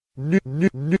New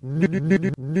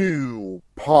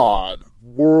Pod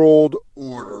World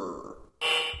Order.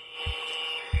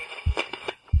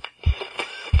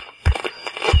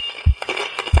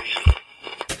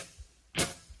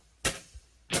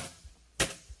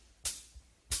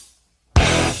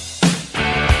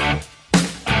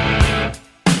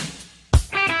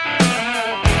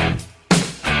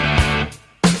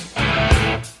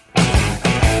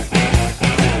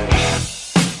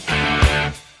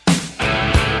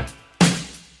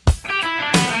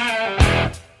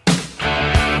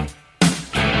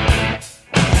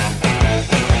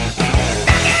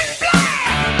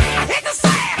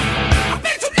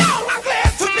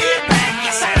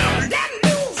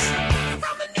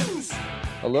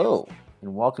 Hello,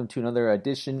 and welcome to another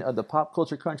edition of the Pop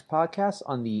Culture Crunch podcast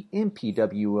on the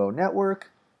MPWO network.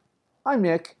 I'm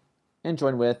Nick, and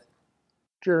joined with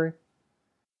Jerry.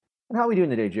 And how are we doing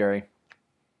today, Jerry?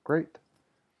 Great.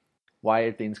 Why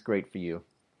are things great for you?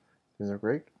 Things are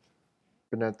great.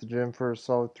 Been at the gym for a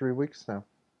solid 3 weeks now.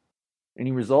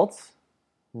 Any results?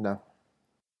 No.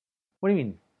 What do you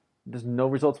mean? There's no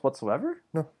results whatsoever?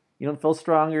 No. You don't feel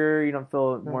stronger? You don't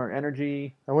feel No. more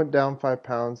energy? I went down 5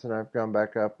 pounds and I've gone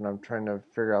back up, and I'm trying to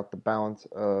figure out the balance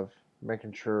of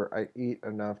making sure I eat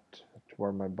enough to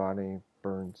where my body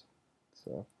burns.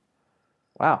 So.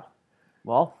 Wow.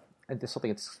 Well, I just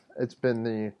think It's been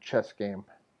the chess game.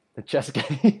 the chess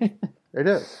game. It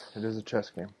is. It is a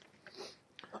chess game.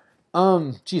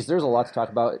 Geez, there's a lot to talk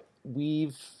about.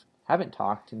 Haven't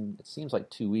talked in, it seems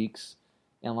like 2 weeks,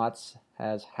 and lots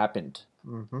has happened.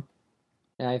 Mm-hmm.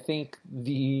 And I think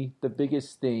the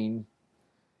biggest thing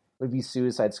would be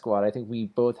Suicide Squad. I think we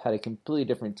both had a completely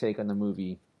different take on the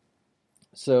movie.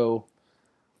 So,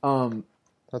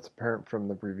 That's apparent from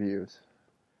the reviews.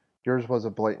 Yours was a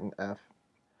blatant F.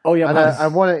 oh yeah, And I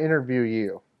want to interview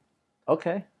you.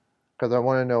 okay. Because I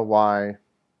want to know why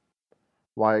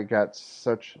it got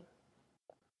such.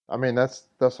 I mean, that's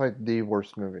like the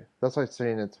worst movie. That's like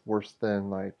saying it's worse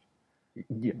than like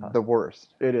Yeah, the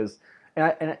worst. it is. And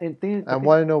I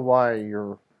want to know why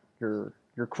you're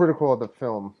critical of the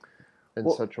film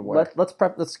in such a way.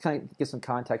 Let's kind of get some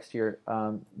context here.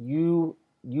 You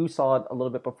saw it a little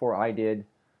bit before I did,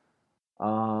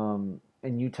 and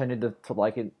you tended to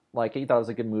like it. Like you thought it was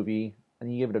a good movie, and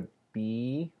you gave it a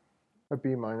B. A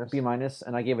B minus. B minus,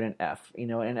 and I gave it an F. You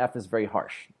know, an F is very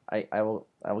harsh. I will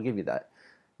give you that.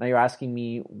 Now you're asking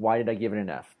me, why did I give it an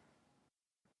F?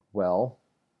 Well,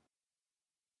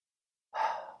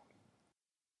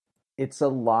 it's a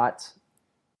lot.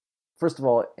 First of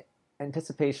all,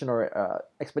 anticipation or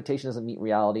expectation doesn't meet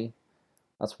reality.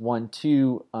 That's one.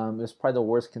 Two, it was probably the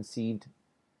worst conceived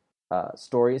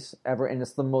stories ever, and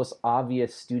it's the most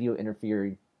obvious studio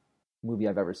interfered movie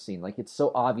I've ever seen. Like, it's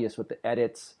so obvious with the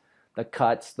edits, the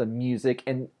cuts, the music,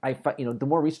 and the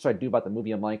more research I do about the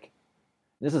movie, I'm like,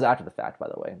 this is after the fact, by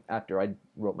the way. After I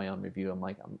wrote my own review, I'm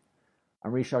like,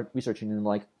 I'm researching, and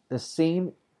like the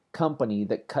same company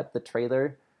that cut the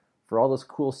trailer for all those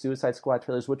cool Suicide Squad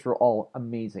trailers, which were all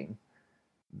amazing,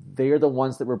 they're the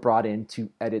ones that were brought in to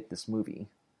edit this movie.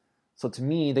 So to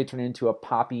me, they turned into a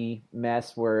poppy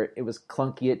mess where it was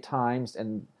clunky at times,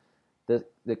 and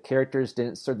the characters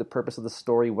didn't serve the purpose of the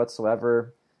story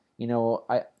whatsoever. You know,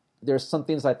 there's some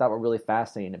things I thought were really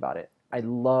fascinating about it. I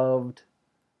loved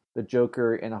the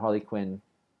Joker and the Harley Quinn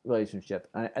relationship,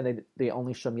 and they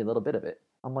only showed me a little bit of it.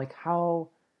 I'm like, how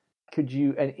could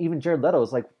you? And even Jared Leto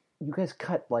was like, you guys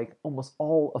cut like almost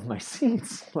all of my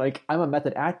scenes. Like, I'm a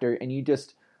method actor, and I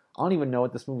don't even know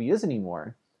what this movie is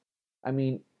anymore. I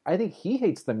mean, I think he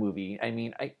hates the movie. I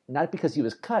mean, not because he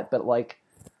was cut, but like,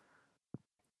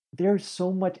 there's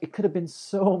so much. It could have been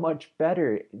so much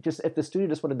better. Just if the studio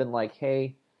just would have been like,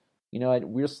 hey, you know,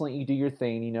 we're just letting you do your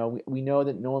thing. You know, we know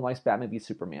that no one likes Batman v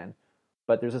Superman,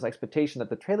 but there's this expectation that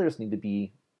the trailers need to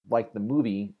be like the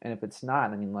movie, and if it's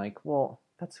not, I mean, like, well,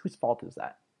 that's whose fault is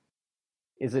that?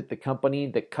 Is it the company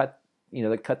that cut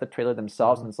the trailer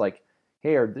themselves, and it's like,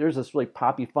 hey, there's this really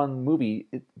poppy, fun movie.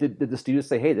 Did the studio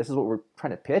say, hey, this is what we're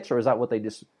trying to pitch, or is that what they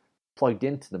just plugged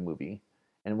into the movie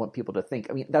and want people to think?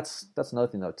 I mean, that's another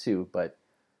thing though too. But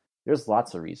there's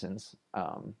lots of reasons.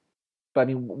 But I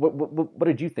mean, what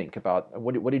did you think about?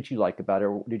 What did you like about it?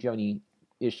 Or did you have any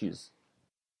issues?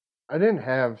 I didn't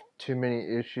have too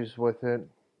many issues with it,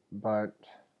 but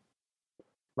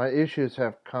my issues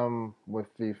have come with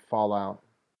the fallout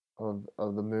of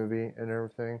the movie and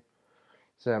everything.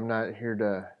 So I'm not here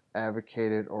to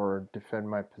advocate it or defend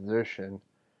my position.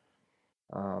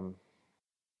 I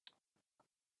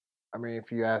mean,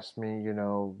 if you ask me, you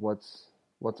know, what's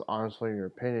honestly your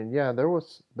opinion? Yeah, there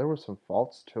was some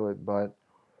faults to it, but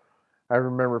I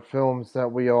remember films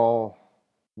that we all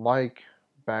like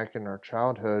back in our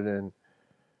childhood, and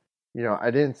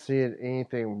I didn't see it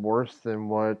anything worse than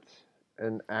what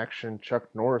an action Chuck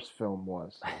Norris film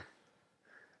was.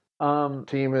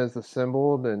 Team is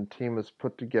assembled and team is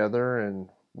put together, and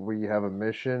we have a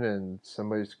mission, and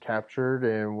somebody's captured,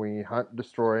 and we hunt,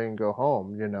 destroy, and go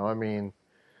home. I mean,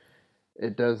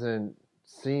 it doesn't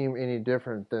seem any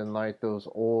different than like those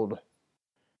old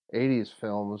 80s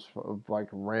films of like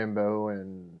Rambo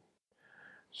and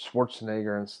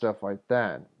Schwarzenegger and stuff like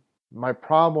that. My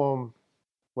problem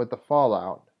with the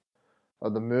fallout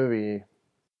of the movie,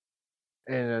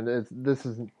 and this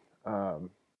is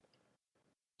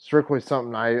strictly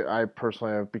something I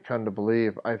personally have become to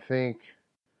believe. I think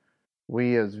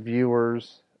we as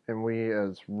viewers and we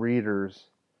as readers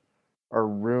are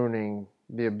ruining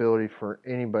the ability for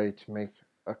anybody to make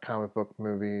a comic book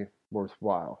movie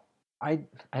worthwhile. I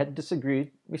had to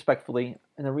disagree respectfully,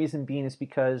 and the reason being is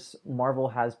because Marvel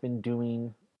has been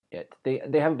doing it. They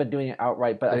haven't been doing it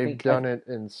outright, but they've done it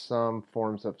in some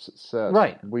forms of success.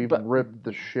 Right. We've ripped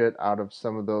the shit out of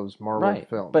some of those Marvel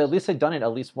films. But at least they've done it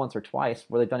at least once or twice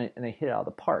where they've done it and they hit it out of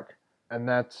the park. And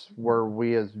that's where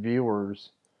we as viewers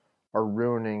are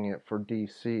ruining it for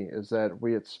DC, is that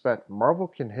we expect Marvel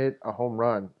can hit a home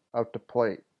run up to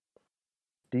plate.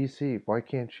 DC, why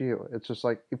can't you? It's just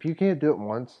like, if you can't do it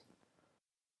once,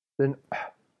 then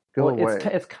go away.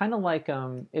 It's kind of like,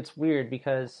 it's weird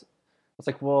because it's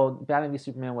like, well, Batman v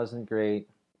Superman wasn't great.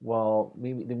 Well,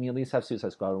 maybe we at least have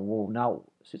Suicide Squad. Well, now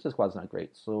Suicide Squad's not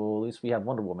great, so at least we have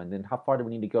Wonder Woman. Then how far do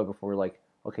we need to go before we're like,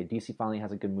 okay, DC finally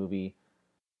has a good movie,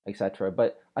 etc.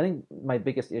 But I think my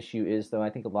biggest issue is, though, I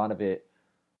think a lot of it,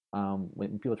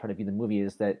 when people try to view the movie,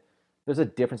 is that there's a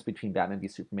difference between Batman v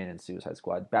Superman and Suicide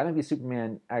Squad. Batman v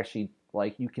Superman, actually,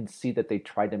 like, you can see that they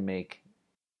tried to make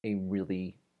a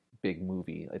really big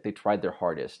movie. Like, they tried their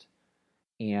hardest.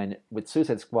 And with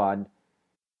Suicide Squad,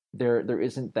 there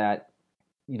isn't that,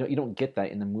 you don't get that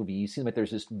in the movie. You seem like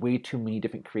there's just way too many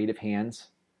different creative hands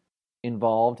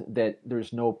involved that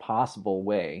there's no possible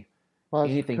way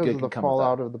anything good can come of that. Because of the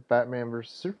fallout of the Batman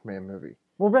vs Superman movie.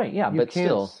 Well, right, yeah, but still. You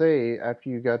can't say after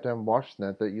you got done watching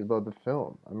that you love the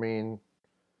film. I mean,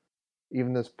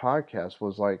 even this podcast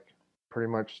was like pretty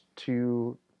much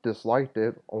two disliked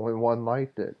it, only one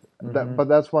liked it. Mm-hmm. But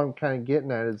that's what I'm kind of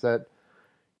getting at, is that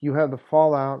you have the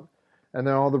fallout, and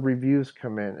then all the reviews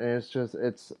come in, and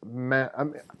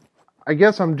I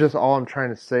guess all I'm trying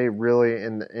to say really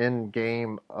in the end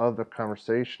game of the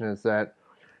conversation is that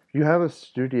you have a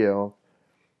studio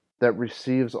that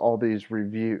receives all these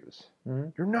reviews. Mm-hmm.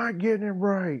 You're not getting it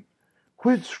right.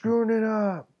 Quit screwing it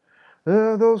up.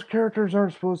 Those characters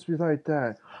aren't supposed to be like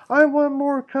that. I want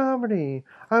more comedy.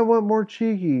 I want more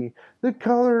cheeky. The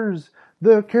colors,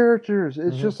 the characters.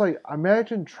 It's just like,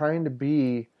 imagine trying to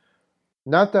be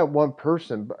not that one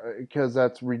person, because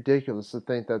that's ridiculous to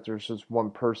think that there's just one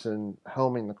person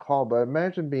helming the call, but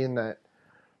imagine being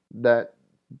that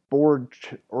board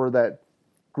or that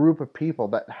group of people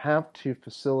that have to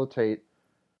facilitate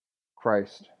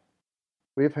Christ.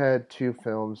 We've had 2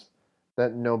 films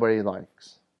that nobody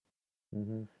likes.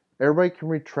 Mm-hmm. Everybody can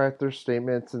retract their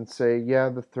statements and say, yeah,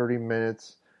 the 30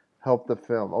 minutes helped the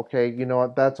film. Okay, you know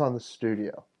what? That's on the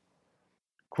studio.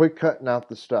 Quit cutting out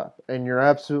the stuff. And you're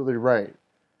absolutely right.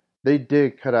 They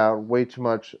did cut out way too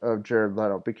much of Jared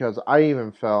Leto, because I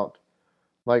even felt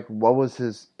like, what was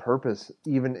his purpose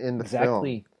even in the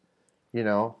film?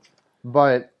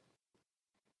 But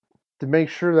to make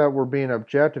sure that we're being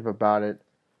objective about it,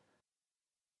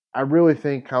 I really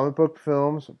think comic book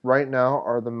films right now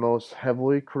are the most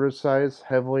heavily criticized,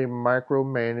 heavily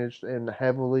micromanaged, and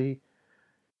heavily,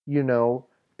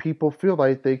 people feel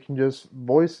like they can just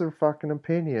voice their fucking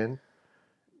opinion,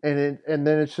 and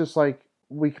then it's just like,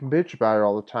 we can bitch about it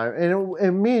all the time,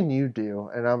 and me and you do,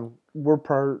 and I'm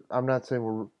not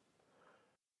saying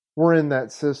we're in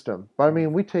that system, but I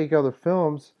mean, we take other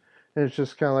films, and it's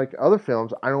just kind of like other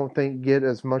films, I don't think get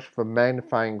as much of a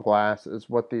magnifying glass as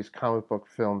what these comic book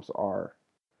films are.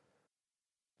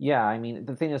 Yeah, I mean,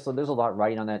 the thing is, so there's a lot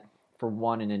writing on that, for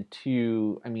one, and then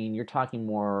two, I mean, you're talking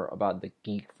more about the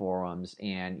geek forums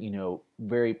and,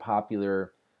 very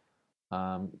popular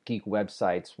geek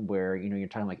websites where, you're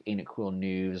talking like Ain't It Cool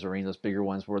News or any of those bigger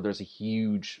ones where there's a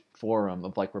huge forum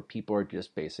of like where people are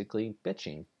just basically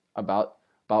bitching about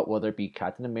whether it be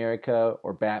Captain America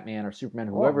or Batman or Superman,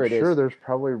 whoever it is. Sure, there's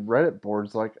probably Reddit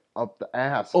boards like up the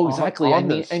ass. Oh, exactly. I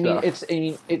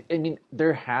mean,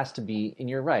 there has to be, and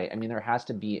you're right. I mean, there has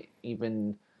to be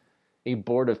even a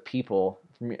board of people,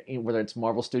 whether it's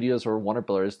Marvel Studios or Warner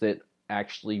Brothers, that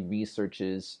actually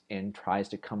researches and tries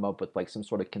to come up with like some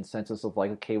sort of consensus of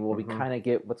like, okay, well, we kind of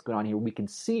get what's going on here. We can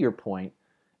see your point,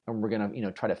 and we're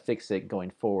gonna, try to fix it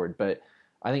going forward. But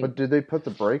I think But do they put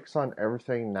the brakes on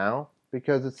everything now?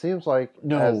 Because it seems like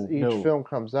No, as each no. film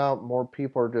comes out, more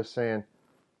people are just saying,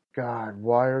 God,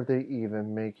 why are they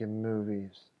even making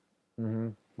movies? Mm-hmm.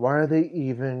 Why are they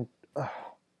even... Ugh.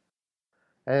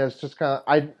 And it's just kind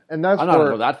of... And that's I'm not where...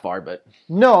 gonna go that far, but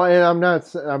No, and I'm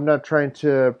not trying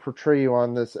to portray you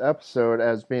on this episode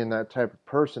as being that type of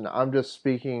person. I'm just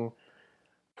speaking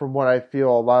from what I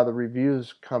feel a lot of the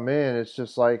reviews come in. It's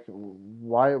just like,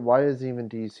 why is even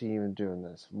DC even doing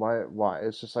this? Why?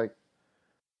 It's just like,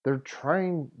 they're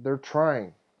trying,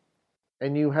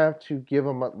 and you have to give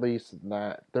them at least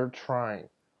that. They're trying.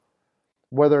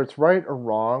 Whether it's right or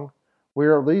wrong,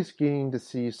 we're at least getting to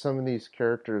see some of these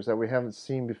characters that we haven't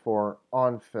seen before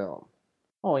on film.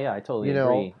 oh yeah, I totally You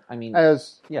know, agree. I mean,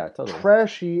 as yeah, totally.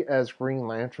 trashy as Green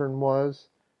Lantern was,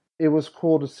 it was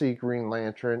cool to see Green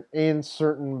Lantern in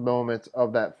certain moments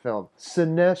of that film.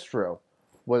 Sinestro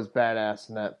was badass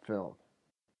in that film.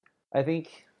 I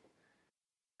think,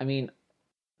 I mean,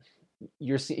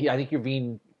 I think you're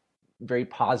being very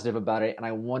positive about it, and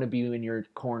I want to be in your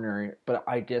corner, but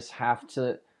I just I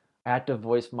have to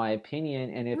voice my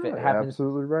opinion, and if Yeah, it you're happens,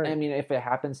 absolutely right. I mean, if it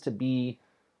happens to be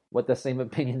what the same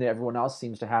opinion that everyone else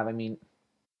seems to have, I mean,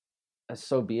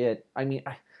 so be it. I mean,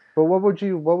 But what would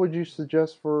you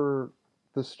suggest for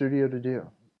the studio to do?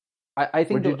 I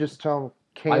think Would you just tell them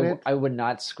cane it, I would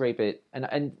not scrape it, and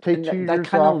take and 2 that years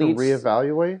kind of off and leads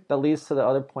reevaluate? that leads to the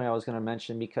other point I was going to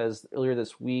mention, because earlier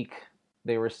this week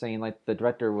they were saying like the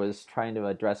director was trying to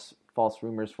address false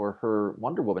rumors for her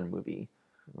Wonder Woman movie,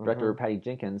 director Patty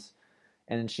Jenkins,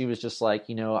 and she was just like,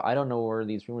 I don't know where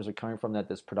these rumors are coming from that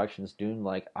this production is doomed.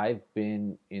 Like, I've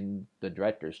been in the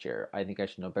director's chair. I think I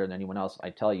should know better than anyone else.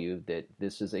 I tell you that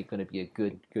this is going to be a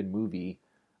good movie.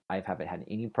 I haven't had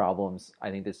any problems. I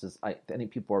think I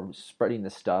think people are spreading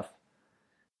this stuff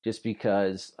just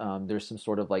because there's some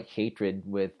sort of like hatred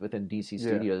within DC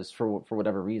Studios for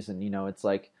whatever reason. It's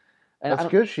like, and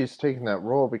That's good she's taking that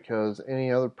role, because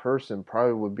any other person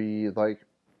probably would be like,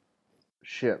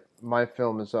 shit, my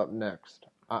film is up next.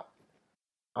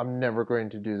 I'm never going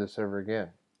to do this ever again.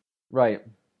 right.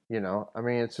 I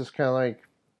mean, it's just kind of like,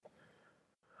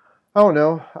 I don't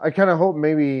know. I kind of hope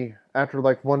maybe after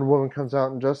like Wonder Woman comes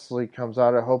out and Justice League comes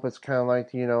out, I hope it's kind of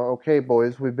like, okay,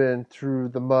 boys, we've been through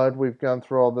the mud, we've gone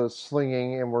through all the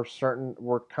slinging, and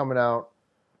we're coming out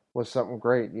with something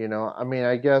great. I mean,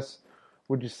 I guess,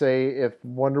 would you say if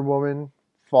Wonder Woman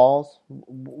falls,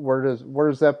 where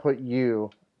does that put you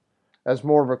as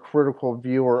more of a critical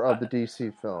viewer of the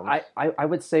DC films? I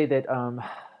would say that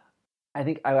I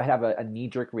think I would have a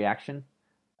knee-jerk reaction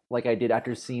like I did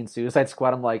after seeing Suicide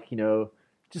Squad. I'm like,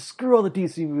 just screw all the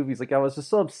DC movies. Like, I was just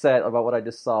so upset about what I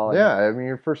just saw. Yeah, I mean,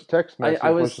 your first text message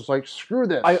was just like, screw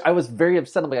this. I was very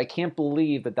upset. I'm like, I can't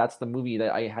believe that that's the movie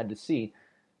that I had to see.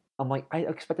 I'm like, I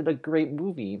expected a great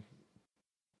movie.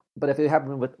 But if it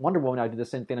happened with Wonder Woman, I'd do the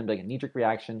same thing. I'd be like, a knee-jerk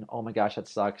reaction. Oh my gosh, that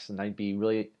sucks. And I'd be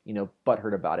really,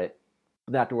 butthurt about it.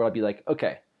 But then afterward, I'd be like,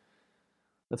 okay,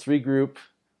 let's regroup.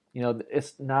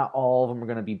 It's not all of them are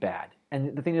going to be bad.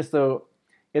 And the thing is, though,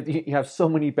 if you have so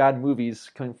many bad movies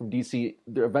coming from DC,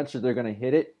 eventually they're going to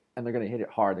hit it, and they're going to hit it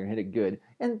hard. They're going to hit it good.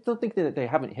 And don't think that they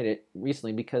haven't hit it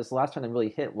recently, because the last time they really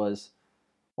hit was,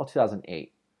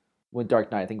 2008. When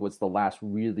Dark Knight, I think, was the last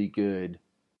really good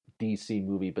DC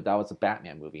movie, but that was a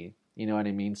Batman movie. You know what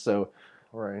I mean? So,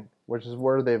 right, which is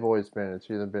where they've always been. It's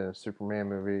either been a Superman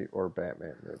movie or a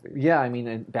Batman movie. yeah, I mean,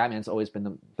 and Batman's always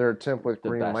been their attempt with the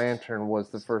Green best. Lantern was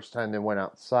the first time they went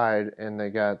outside and they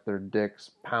got their dicks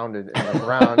pounded in the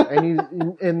ground,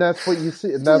 and that's what you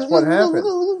see, and that's what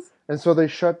happened. And so they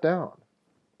shut down.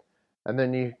 And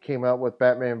then you came out with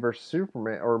Batman vs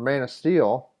Superman or Man of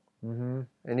Steel, and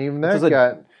even that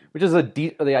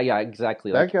yeah,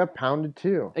 exactly. That got pounded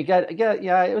too.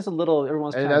 It was a little.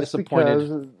 Everyone's kind of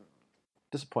disappointed.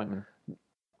 Disappointment.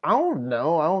 I don't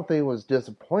know. I don't think it was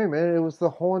disappointment. It was the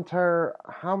whole entire,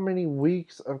 how many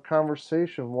weeks of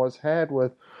conversation was had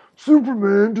with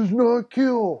Superman does not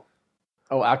kill.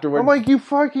 Oh, afterwards? I'm like, you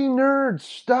fucking nerds,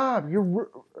 stop.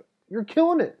 You're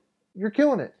killing it. You're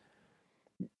killing it.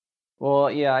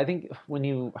 Well, yeah, I think when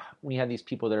you have these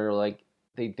people that are like,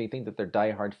 they think that they're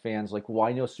diehard fans, like, well,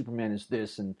 I know Superman is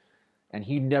this, and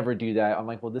he'd never do that. I'm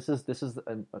like, well, this is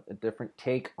a different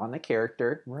take on the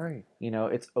character. Right.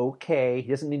 It's okay. He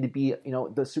doesn't need to be,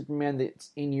 the Superman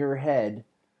that's in your head.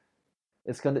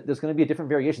 There's gonna be a different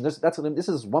variation. This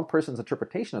is one person's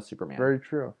interpretation of Superman. Very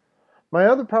true. My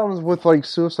other problems with like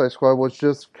Suicide Squad was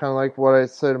just kind of like what I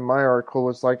said in my article,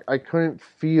 was like I couldn't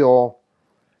feel,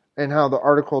 and how the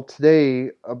article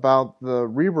today about the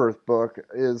Rebirth book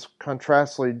is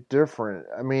contrastly different.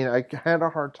 I mean, I had a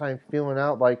hard time feeling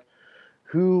out like,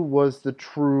 who was the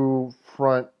true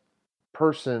front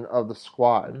person of the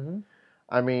squad. Mm-hmm.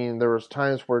 I mean, there was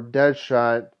times where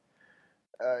Deadshot,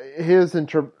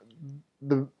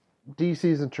 the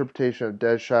DC's interpretation of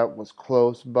Deadshot was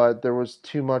close, but there was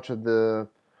too much of the,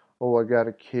 oh, I got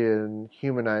a kid, and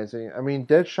humanizing. I mean,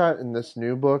 Deadshot in this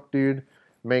new book, dude,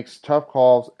 makes tough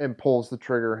calls and pulls the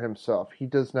trigger himself. He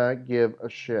does not give a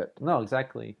shit. No,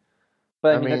 exactly.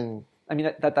 But I mean,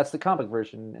 that's the comic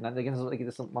version, and again,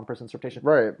 this is one person's interpretation.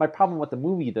 right. My problem with the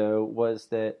movie though was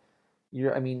that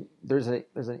there's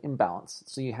an imbalance.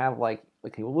 So you have like,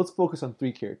 okay, well, let's focus on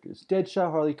three characters: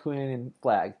 Deadshot, Harley Quinn, and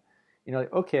Flag.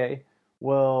 Like, okay,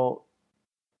 well,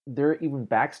 their even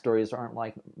backstories aren't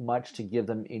like much to give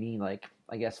them any, like,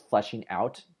 I guess, fleshing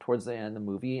out towards the end of the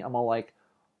movie. I'm all like,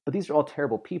 but these are all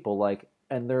terrible people, like,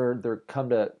 and their come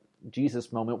to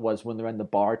Jesus moment was when they're in the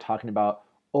bar talking about,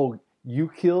 oh,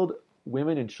 you killed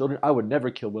women and children. I would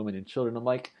never kill women and children. I'm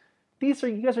like, you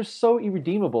guys are so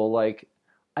irredeemable. Like,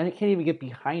 I can't even get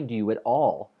behind you at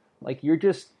all. Like, you're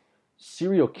just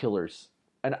serial killers,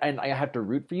 and I have to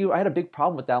root for you. I had a big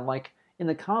problem with that. I'm like, in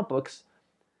the comic books,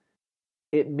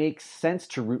 it makes sense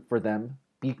to root for them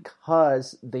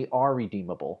because they are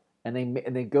redeemable, and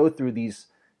they go through these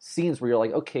scenes where you're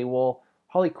like, okay, well,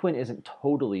 Harley Quinn isn't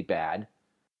totally bad.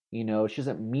 She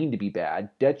doesn't mean to be bad.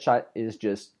 Deadshot is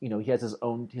just, he has his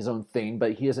own thing,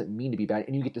 but he doesn't mean to be bad,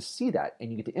 and you get to see that,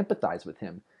 and you get to empathize with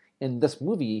him. In this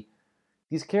movie,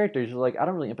 these characters are like, I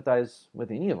don't really empathize with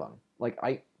any of them. Like,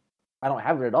 I don't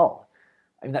have it at all.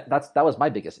 I mean, that was my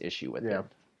biggest issue with it.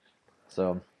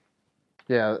 So,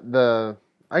 yeah,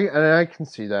 I can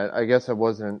see that. I guess I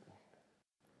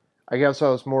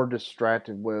was more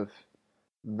distracted with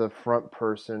the front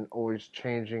person always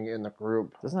changing in the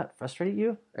group. Doesn't that frustrate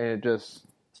you? And it's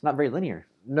not very linear.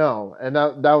 No, and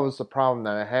that was the problem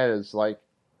that I had is like,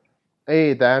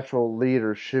 the actual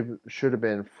leader should have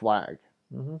been Flag.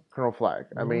 Mm-hmm. Colonel Flag.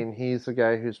 Mm-hmm. I mean, he's the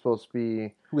guy who's supposed to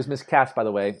be... Who was miscast, by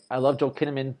the way. I love Joel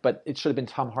Kinnaman, but it should have been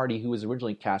Tom Hardy who was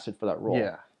originally casted for that role.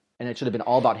 Yeah. And it should have been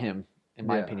all about him, in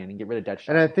my opinion, and get rid of Deadshot.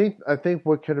 And I think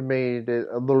what could have made it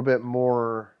a little bit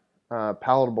more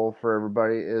palatable for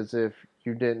everybody is if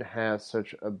you didn't have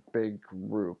such a big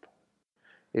group.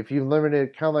 If you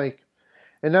limited, kind of like,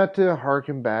 and not to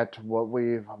harken back to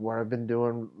what I've been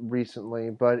doing recently,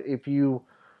 but if you...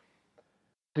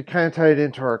 To kind of tie it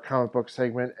into our comic book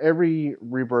segment, every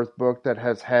Rebirth book that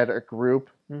has had a group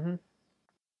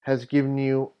has given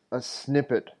you a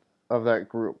snippet of that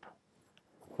group.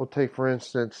 We'll take, for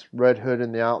instance, Red Hood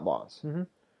and the Outlaws. Mm-hmm.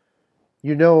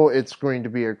 You know it's going to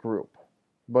be a group,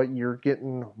 but you're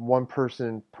getting one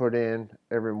person put in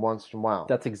every once in a while.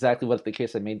 That's exactly what the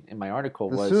case I made in my article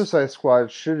was. The Suicide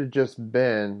Squad should have just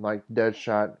been like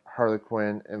Deadshot, Harley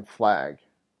Quinn, and Flag.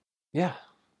 Yeah.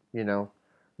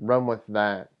 Run with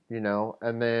that,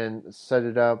 and then set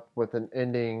it up with an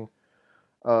ending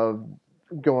of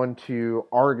going to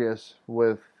Argus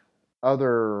with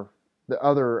the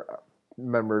other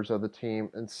members of the team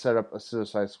and set up a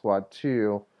Suicide Squad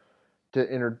 2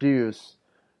 to introduce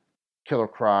Killer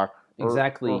Croc.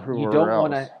 Exactly. You don't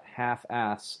want to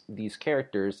half-ass these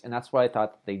characters, and that's what I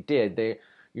thought that they did.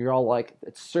 You're all like,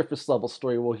 it's surface level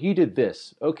story. Well, he did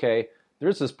this. Okay,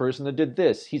 there's this person that did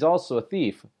this. He's also a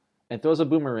thief and throws a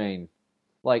boomerang.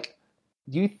 Like,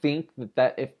 do you think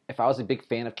that if I was a big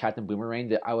fan of Captain Boomerang,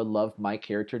 that I would love my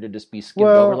character to just be skimmed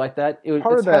over like that? It's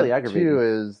highly aggravating. Too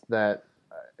is that,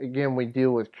 again, we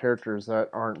deal with characters that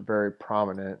aren't very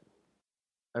prominent.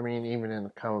 I mean, even in the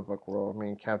comic book world,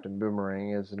 Captain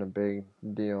Boomerang isn't a big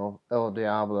deal. El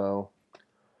Diablo.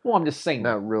 Well, I'm just saying.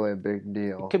 Not really a big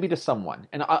deal. It could be to someone.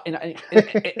 And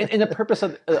in the purpose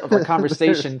of our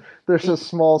conversation... there's a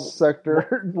small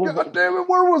sector. God damn it,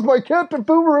 where was my Captain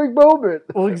Boomerang moment?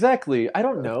 Well, exactly. I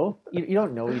don't know. You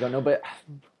don't know, but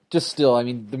just still,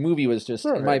 the movie was just,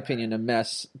 in my opinion, a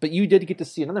mess. But you did get to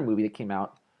see another movie that came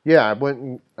out. Yeah, I went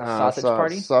and Sausage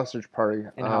Party? Sausage Party.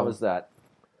 And how was that?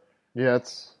 Yeah,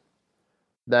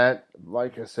 that,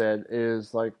 like I said,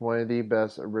 is like one of the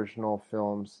best original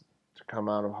films to come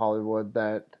out of Hollywood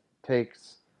that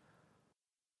takes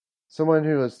someone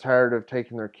who is tired of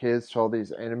taking their kids to all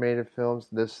these animated films.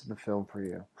 This is the film for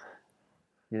you.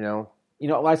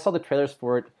 When I saw the trailers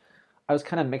for it, I was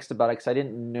kind of mixed about it because I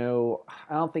didn't know.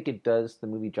 I don't think it does the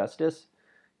movie justice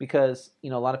because a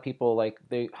lot of people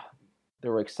they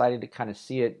were excited to kind of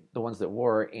see it, the ones that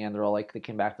were, and they're all like, they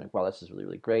came back and like, wow, this is really,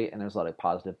 really great. And there's a lot of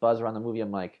positive buzz around the movie. I'm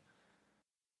like,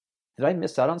 did I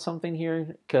miss out on something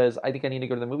here? Because I think I need to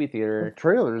go to the movie theater. The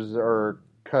trailers are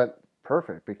cut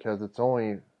perfect because it's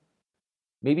only...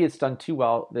 Maybe it's done too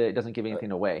well that it doesn't give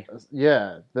anything away.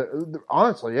 Yeah.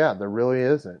 Honestly, yeah, there really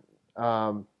isn't.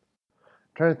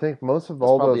 trying to think, That's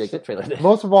probably a good trailer. Then.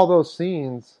 most of all those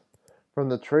scenes from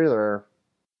the trailer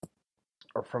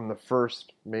are from the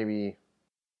first maybe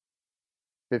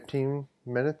 15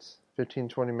 minutes, 15,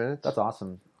 20 minutes. That's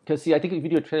awesome. Because see, I think if you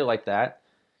do a trailer like that,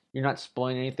 you're not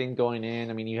spoiling anything going in.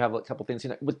 I mean, you have a couple things.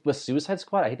 You know, with Suicide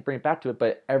Squad, I hate to bring it back to it,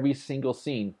 but every single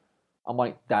scene, I'm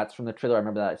like, that's from the trailer. I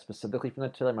remember that specifically from the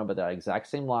trailer. I remember that exact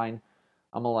same line.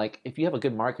 I'm like, if you have a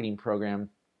good marketing program,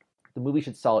 the movie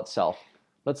should sell itself.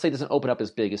 Let's say it doesn't open up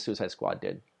as big as Suicide Squad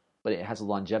did, but it has a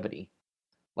longevity.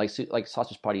 Like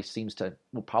Sausage Party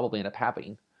will probably end up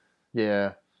happening.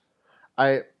 Yeah.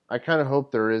 I kind of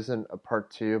hope there isn't a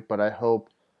part 2, but I hope,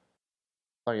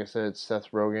 like I said,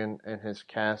 Seth Rogen and his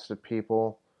cast of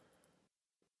people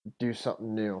do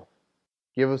something new.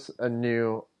 Give us a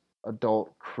new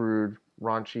adult, crude,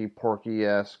 raunchy,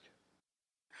 Porky-esque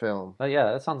film. Oh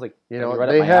yeah, that sounds like You know, right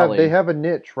they up my alley. have a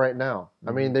niche right now. Mm-hmm.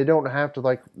 I mean, they don't have to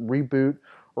like reboot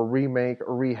or remake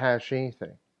or rehash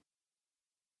anything.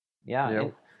 Yeah, You know?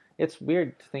 and it's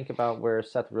weird to think about where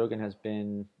Seth Rogen has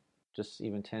been just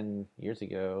even 10 years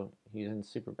ago. He's in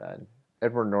Superbad.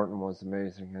 Edward Norton was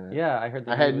amazing in it. Yeah, I heard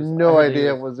that. I had no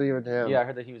idea it was even him. Yeah, I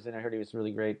heard that he was in. I heard he was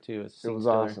really great too. It was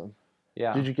awesome.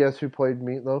 Yeah. Did you guess who played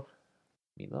Meatloaf?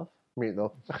 Meatloaf?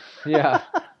 Meatloaf. Yeah.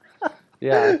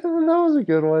 Yeah. That was a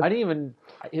good one. I didn't even.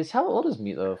 How old is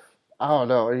Meatloaf? I don't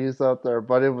know. He's out there,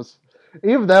 but it was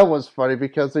even that was funny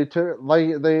because they took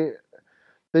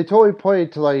they totally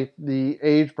played to like the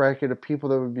age bracket of people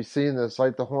that would be seeing this,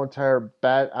 like the whole entire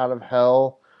Bat Out of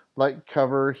Hell like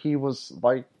cover. He was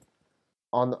like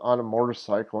on a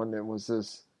motorcycle, and it was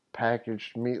this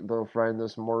packaged Meatloaf riding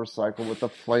this motorcycle with the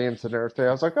flames and everything.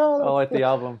 I was like, oh, Like the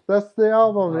album. That's the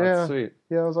album. Oh, yeah, that's sweet.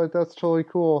 Yeah, I was like, that's totally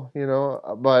cool, you know.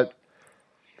 But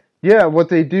yeah, what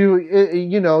they do,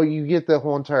 you know, you get the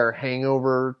whole entire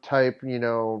Hangover type, you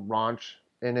know, raunch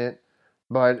in it.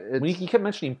 But it's, when you kept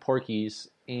mentioning Porky's,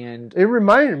 and it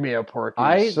reminded me of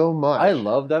Porky so much. I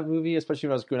loved that movie, especially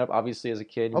when I was growing up. Obviously, as a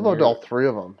kid, I loved all three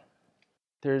of them.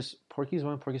 There's Porky's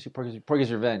 1, Porky's 2,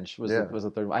 Porky's Revenge was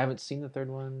the third one. I haven't seen the third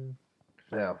one.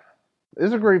 Yeah,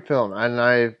 it's a great film, and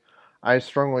I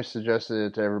strongly suggested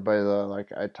it to everybody that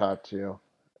like I talked to.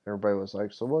 Everybody was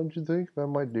like, "So what did you think?"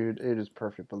 I'm like, "Dude, it is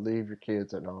perfect, but leave your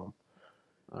kids at home."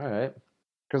 All right,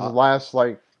 because the last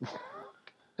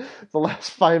the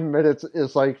last 5 minutes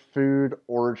is like food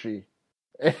orgy.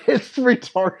 It's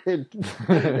retarded.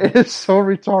 It's so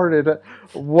retarded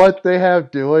what they have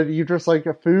doing. You just like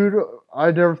a food. I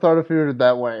never thought of food in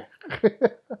that way.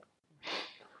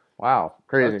 Wow,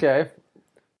 crazy. Okay,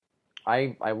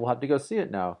 I will have to go see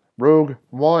it now. Rogue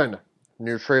One,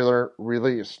 new trailer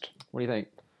released. What do you think?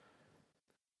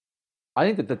 I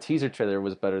think that the teaser trailer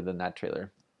was better than that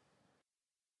trailer,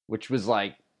 which was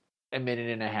like a minute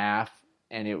and a half,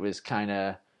 and it was kind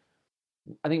of,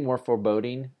 I think, more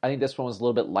foreboding. I think this one was a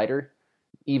little bit lighter,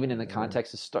 even in the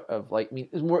context of like, I mean,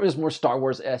 it was more Star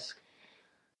Wars-esque.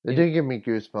 It didn't give me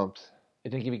goosebumps. It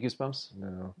didn't give you goosebumps?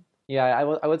 No. Yeah,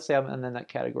 I would say I'm in that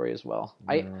category as well.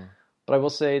 No. But I will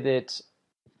say that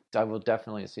I will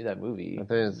definitely see that movie. I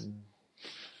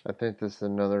think this is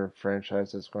another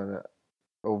franchise that's going to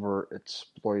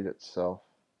over-exploit itself.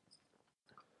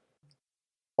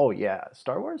 Oh, yeah.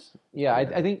 Star Wars? Yeah.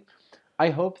 I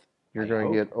hope... You're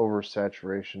going to get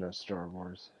oversaturation of Star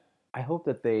Wars. I hope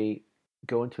that they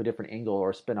go into a different angle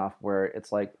or spin-off where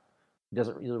it's like, it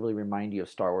doesn't really remind you of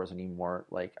Star Wars anymore.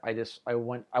 Like, I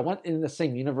want in the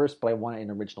same universe, but I want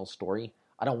an original story.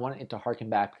 I don't want it to harken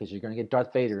back because you're going to get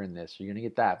Darth Vader in this. You're going to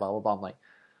get that, blah, blah, blah. I'm like,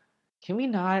 can we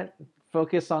not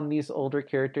focus on these older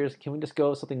characters? Can we just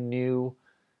go with something new?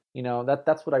 You know,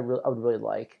 that's what I would really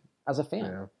like as a fan.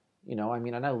 Yeah. You know, I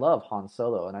mean, and I love Han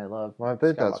Solo, and I love Well, I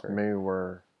think Skywalker. That's maybe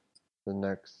where the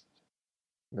next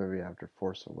movie after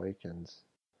Force Awakens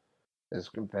is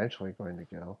eventually going to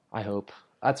go. I hope.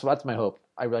 That's my hope.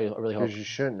 I really hope. Because you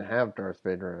shouldn't have Darth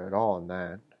Vader at all in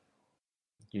that.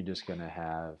 You're just going to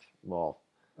have, well...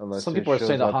 Unless some people are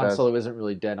saying that Han Solo isn't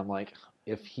really dead. I'm like,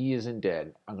 if he isn't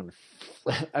dead, I'm going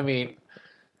to... I mean,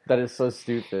 that is so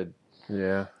stupid.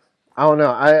 Yeah. I don't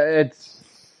know.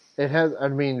 It has... I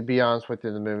mean, to be honest with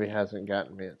you, the movie hasn't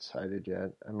gotten me excited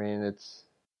yet. I mean, it's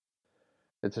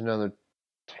another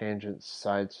tangent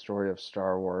side story of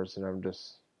Star Wars, and I'm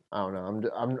just... I don't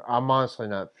know. I'm honestly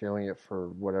not feeling it for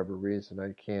whatever reason.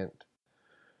 I can't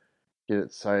get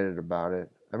excited about it.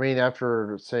 I mean,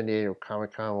 after San Diego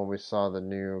Comic-Con, when we saw the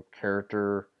new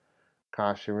character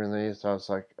costume release, I was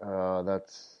like,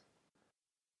 that's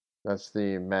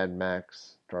the Mad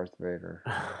Max Darth Vader.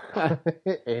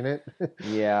 Ain't it?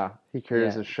 Yeah. He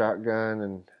carries a shotgun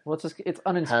and... Well, it's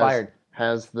uninspired.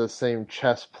 Has the same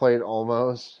chest plate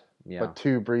almost, yeah. but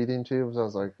 2 breathing tubes. I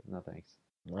was like, no thanks.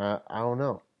 I don't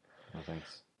know. No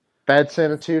thanks. Bad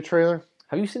Santa 2 trailer?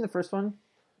 Have you seen the first one?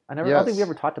 I don't think we Yes.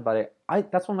 ever talked about it.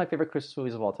 That's one of my favorite Christmas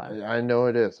movies of all time. I know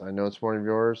it is. I know it's one of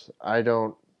yours. I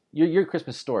don't. Your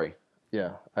Christmas Story.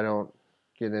 Yeah, I don't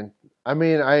get in. I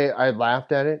mean, I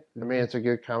laughed at it. I mean, Mhm. it's a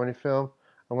good comedy film.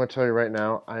 I'm going to tell you right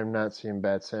now, I'm not seeing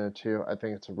Bad Santa 2. I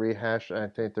think it's a rehash, and I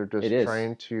think they're just It is.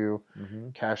 trying to Hmm.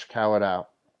 cash cow it out.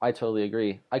 I totally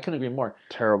agree. I couldn't agree more.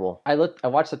 Terrible. I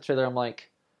watched the trailer. I'm like,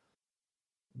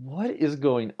 what is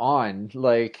going on?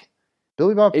 Like,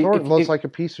 Billy Bob If- Thornton if- looks if- like a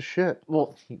piece of shit.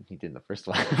 well, he did in the first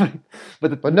one,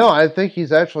 But no, I think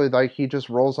he's actually like he just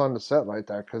rolls on the set like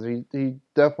that because he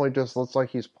definitely just looks like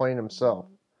he's playing himself.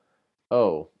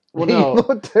 Oh, well, He no,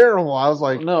 looked terrible. I was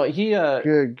like, no.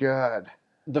 good God.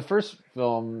 The first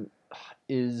film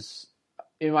is,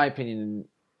 in my opinion,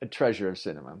 a treasure of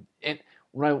cinema. And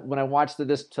when I watched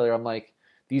this trailer, I'm like,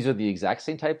 these are the exact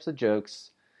same types of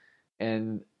jokes,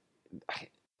 and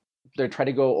they're trying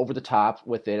to go over the top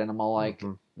with it, and I'm all like,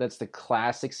 Mhm. that's the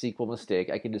classic sequel mistake.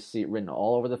 I can just see it written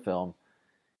all over the film.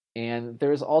 And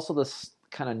there's also this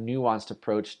kind of nuanced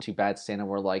approach to Bad Santa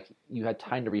where like you had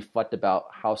time to reflect about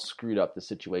how screwed up the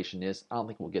situation is. I don't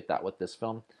think we'll get that with this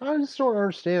film. I just don't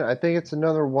understand. I think it's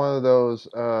another one of those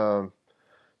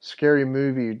scary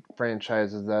movie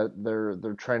franchises that they're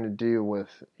trying to do with.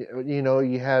 You know,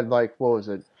 you had like what was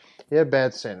it? You had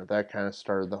Bad Santa. That kind of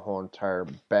started the whole entire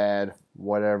bad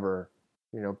whatever.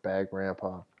 You know, bad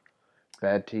grandpa,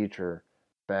 bad teacher,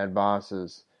 bad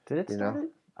bosses. Did it You start know? it?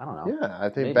 I don't know. Yeah, I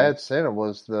think Maybe. Bad Santa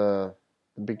was the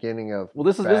beginning of. Well,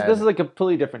 this is bad. this is a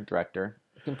completely different director,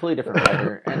 a completely different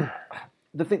writer, and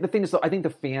the thing is though, I think the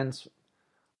fans,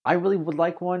 I really would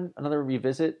like another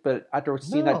revisit, but after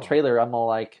seeing No. that trailer, I'm all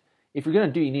like, if you're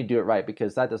gonna do, it, you need to do it right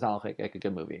because that does not look like a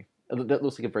good movie. That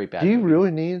looks like a very bad. Do you movie.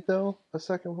 really need though a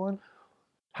second one?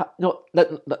 No,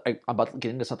 I'm about to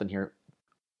get into something here.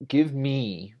 Give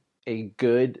me a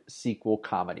good sequel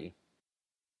comedy.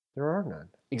 There are none.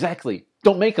 Exactly.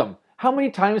 Don't make them. How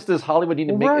many times does Hollywood need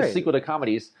to make a Right. sequel to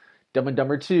comedies? Dumb and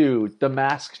Dumber 2, The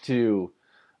Mask 2,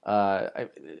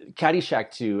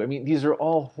 Caddyshack 2. I mean, these are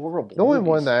all horrible. The only movies.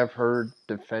 one that I've heard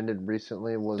defended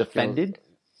recently was Defended?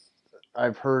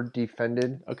 I've heard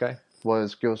defended Okay.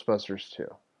 was Ghostbusters 2.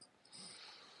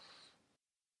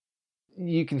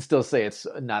 You can still say it's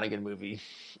not a good movie.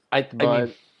 I But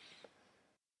mean,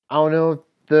 I don't know.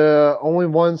 The only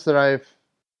ones that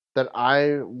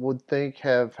I would think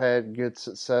have had good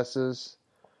successes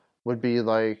would be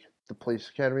like the Police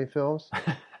Academy films.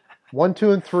 1,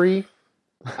 2, and 3.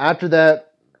 After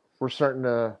that, we're starting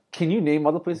to. can you name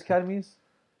all the police academies?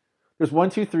 There's 1,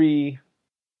 2, 3.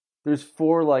 There's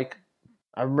 4 like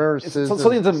I remember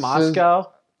something's in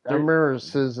Moscow. I remember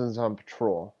Citizens on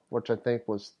Patrol, which I think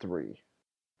was 3.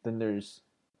 Then there's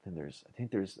I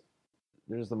think there's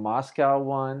the Moscow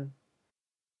one.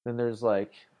 Then there's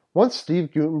like Once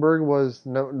Steve Gutenberg was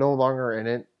no longer in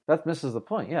it, that misses the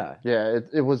point. Yeah. yeah,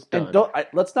 it was done. And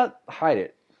let's not hide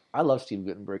it. I love Steve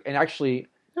Gutenberg, and actually,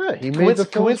 Yeah, he made the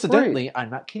films coincidentally, great. I'm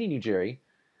not kidding you, Jerry.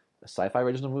 A sci-fi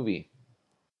original movie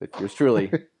with yours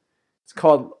truly. It's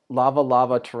called Lava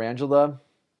Lava Tarantula,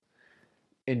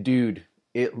 and dude,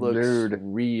 it looks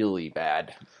really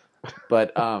bad.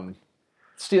 But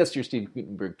see, that's your Steve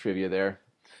Gutenberg trivia there.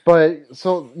 But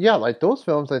so yeah, like those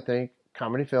films, I think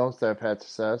comedy films that have had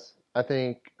success. I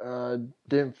think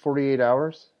didn't 48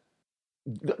 Hours.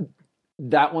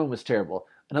 That one was terrible.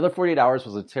 Another 48 Hours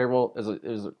was a terrible. It's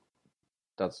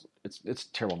a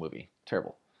terrible movie.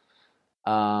 Terrible.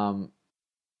 I'm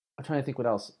trying to think what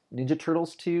else. Ninja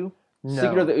Turtles 2, No.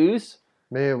 Secret of the Ooze,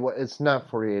 Maybe it's not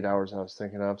 48 Hours. I was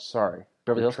thinking of. Sorry,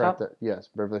 Beverly Hills Cop. Yes,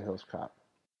 Beverly Hills Cop.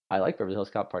 I like Beverly Hills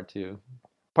Cop Part 2.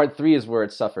 Part 3 is where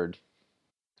it suffered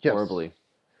Yes. horribly.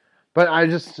 But I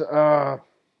just I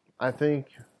think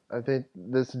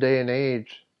this day and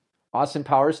age, Austin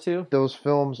Powers 2. those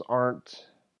films aren't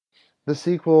the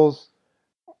sequels.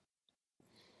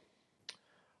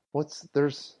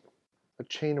 There's a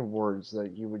chain of words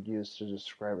that you would use to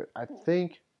describe it. I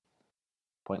think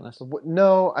Pointless.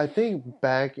 no, I think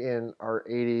back in our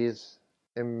 80s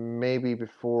and maybe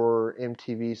before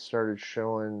MTV started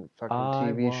showing fucking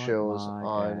TV shows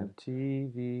on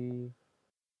MTV.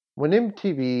 when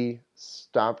MTV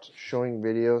stopped showing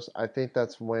videos, I think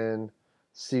that's when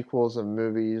sequels of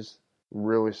movies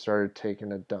really started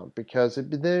taking a dump because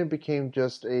then it became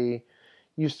just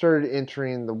you started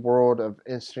entering the world of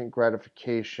instant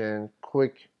gratification,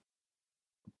 quick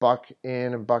buck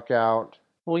in and buck out.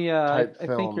 Well, yeah, I type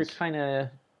think you're films. kind of.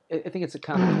 I think it's a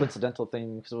kind of coincidental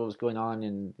thing because of what was going on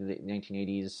in the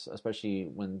 1980s, especially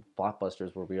when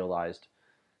blockbusters were realized.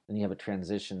 and you have a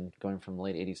transition going from the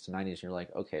late 80s to 90s, and you're like,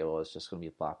 okay, well, it's just going to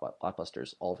be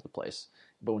blockbusters all over the place.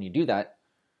 But when you do that,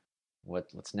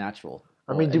 what's natural?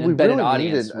 I Well, mean, an did we embedded really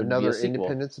audience need would be a another sequel.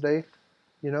 Independence Day?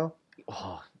 You know?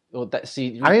 Oh, well,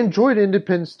 I enjoyed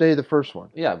Independence Day, the first one.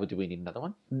 yeah, but do we need another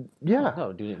one? Yeah.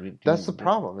 No, That's the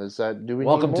problem, is that do we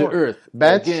Welcome need to more? Earth.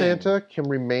 Bad again. Santa can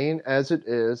remain as it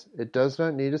is. It does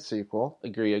not need a sequel.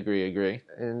 Agree.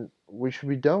 And we should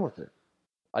be done with it.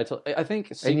 I think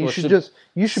sequels And you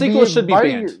should sequels should be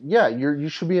inviting banned. you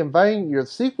should be inviting your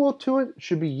sequel to it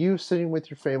should be you sitting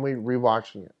with your family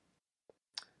rewatching it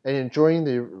and enjoying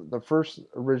the first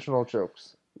original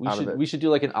jokes. We should do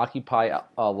like an Occupy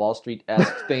Wall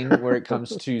Street-esque thing where it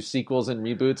comes to sequels and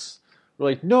reboots.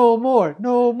 We're like, no more.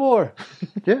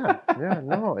 Yeah,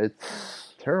 no,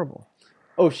 it's terrible.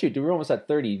 Oh shoot, dude, we're almost at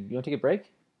 30. You want to take a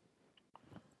break?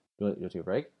 You want to take a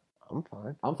break? I'm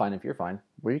fine. I'm fine if you're fine.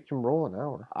 We can roll an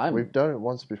hour. I'm- We've done it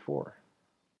once before.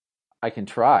 I can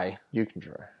try. You can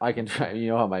try. I can try. You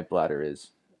know how my bladder is.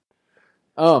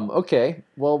 Okay.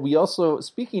 Well, we also,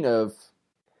 speaking of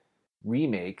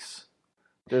remakes,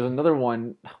 there's another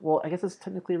one. Well, I guess it's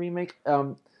technically a remake.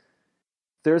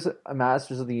 There's a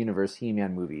Masters of the Universe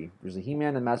He-Man movie. There's a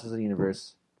He-Man and Masters of the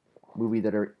Universe movie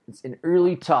it's in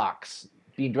early talks,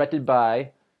 being directed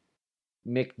by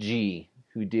Mick G,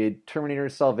 who did Terminator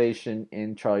Salvation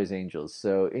and Charlie's Angels.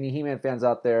 So any He-Man fans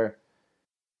out there,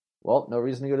 well, no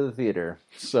reason to go to the theater.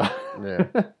 So Yeah.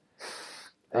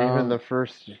 Even the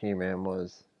first He-Man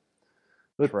was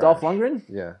with trash. Dolph Lundgren.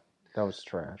 Yeah, that was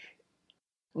trash.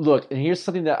 Look, and here's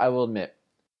something that I will admit.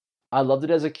 I loved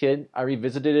it as a kid. I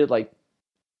revisited it like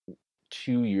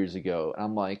 2 years ago.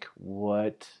 I'm like,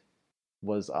 what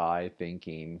was I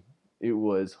thinking? It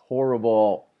was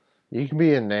horrible. You can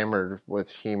be enamored with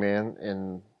He-Man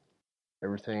and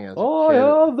everything as a I kid.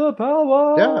 have the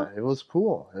power. Yeah, it was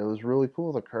cool. It was really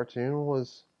cool. The cartoon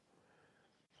was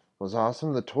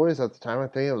awesome. The toys at the time, I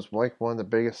think it was like one of the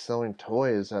biggest selling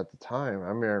toys at the time. I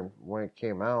remember when it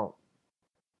came out.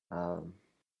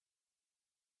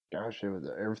 Gosh, it was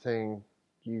everything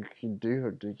you could do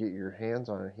to get your hands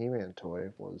on a He-Man toy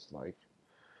was like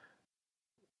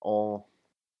all.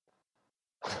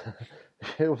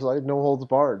 It was like no holds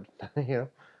barred, you know.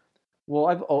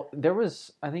 Well, there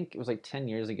was, I think it was like 10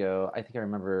 years ago. I think I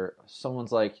remember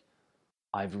someone's like,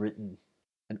 I've written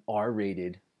an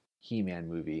R-rated He-Man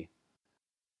movie,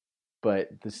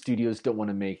 but the studios don't want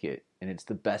to make it, and it's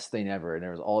the best thing ever. And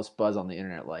there was all this buzz on the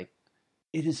internet, like,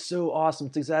 it is so awesome.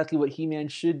 It's exactly what He-Man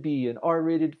should be, an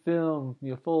R-rated film,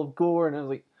 full of gore. And I was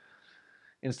like,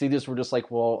 and studios were just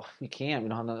like, well, we can't. We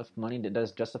don't have enough money to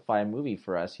justify a movie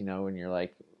for us, and you're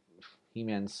like,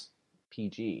 He-Man's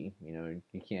PG, you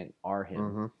can't R him.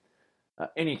 Mm-hmm.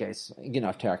 Any case, getting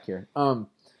off track here.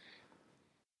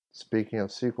 Speaking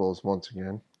of sequels, once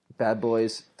again, Bad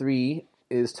Boys 3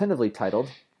 is tentatively titled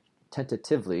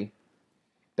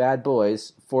Bad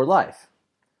Boys for Life,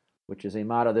 which is a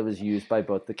motto that was used by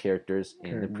both the characters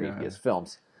in the previous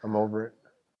films. I'm over it.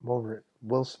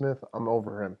 Will Smith, I'm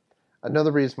over him.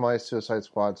 Another reason why Suicide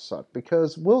Squad sucked,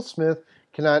 because Will Smith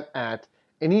cannot act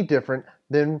any different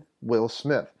than Will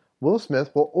Smith. Will Smith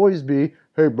will always be,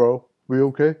 hey bro, we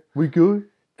okay? We good?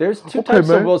 There's two types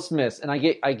of Will Smiths, and I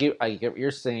get what you're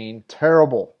saying.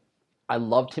 Terrible. I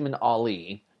loved him in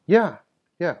Ali. Yeah.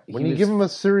 When you give him a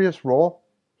serious role,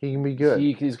 he can be good.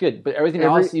 He's good, but everything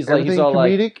else, he's all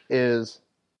comedic like, is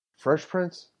Fresh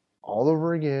Prince all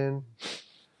over again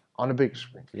on a big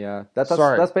screen. Yeah, that's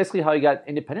basically how he got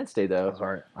Independence Day, though.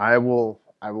 Sorry, I will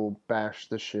bash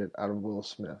the shit out of Will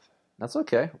Smith. That's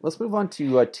okay. Let's move on to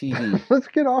TV. Let's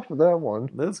get off of that one.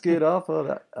 Let's get off of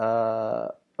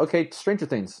that. Okay, Stranger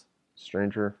Things.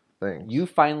 Stranger Things. You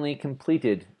finally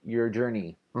completed your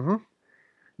journey. Mm-hmm.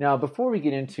 Now, before we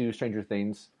get into Stranger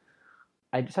Things,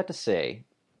 I just have to say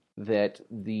that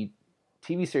the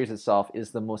TV series itself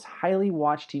is the most highly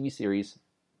watched TV series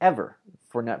ever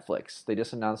for Netflix. They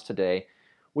just announced today,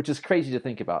 which is crazy to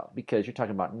think about because you're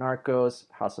talking about Narcos,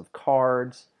 House of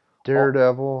Cards,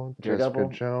 Daredevil, Jessica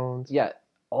Jones. Yeah,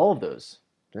 all of those.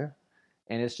 Yeah.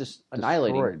 And it's just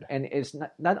annihilating. Destroyed. And it's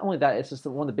not only that, it's just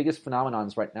one of the biggest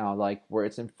phenomenons right now, like where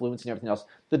it's influencing everything else.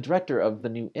 The director of the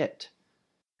new It,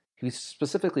 who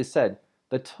specifically said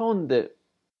the tone that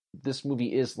this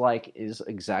movie is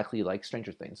exactly like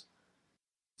Stranger Things.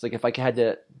 It's like if I had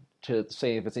to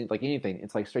say if it's like anything,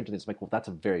 it's like Stranger Things. I'm like, well, that's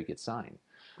a very good sign.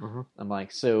 Mm-hmm. I'm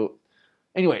like, so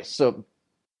anyway, so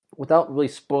without really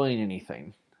spoiling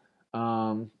anything,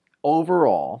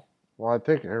 overall, well, I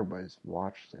think everybody's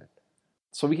watched it.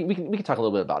 So we can talk a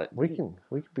little bit about it. We can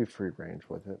be free range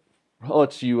with it. I'll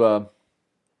let you. What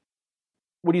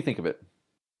do you think of it?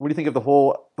 What do you think of the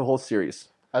whole series?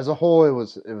 as a whole, it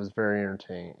was very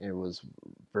entertaining. It was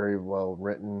very well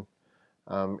written.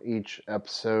 Each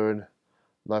episode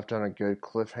left on a good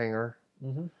cliffhanger.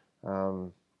 Mm-hmm.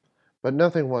 Um, but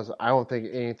nothing was. I don't think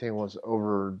anything was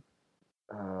over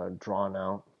drawn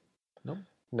out. Nope.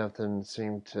 Nothing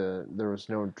seemed to. There was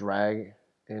no drag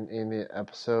in the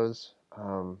episodes.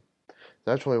 It's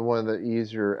actually one of the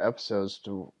easier episodes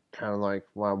to kind of like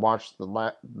when I watched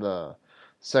the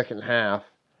second half.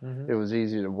 Mm-hmm. It was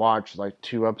easy to watch like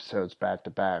 2 episodes back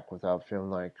to back without feeling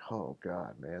like, oh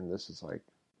god, man, this is like.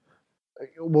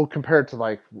 Well, compared to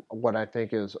like what I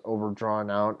think is overdrawn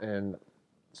out and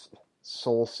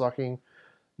soul sucking,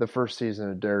 the first season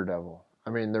of Daredevil. I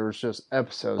mean, there was just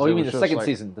episodes. Oh, you it mean was the just second like,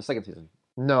 season? The second season.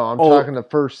 No, I'm Oh. talking the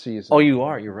first season. Oh, you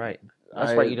are. You're right.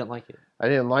 That's right. You I didn't like it. I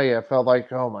didn't like it. I felt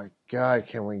like, oh my god,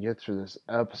 can we get through this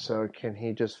episode? Can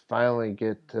he just finally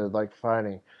get to like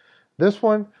fighting? This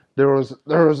one, there was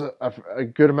a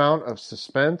good amount of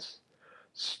suspense,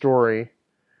 story,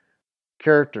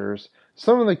 characters.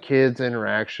 Some of the kids'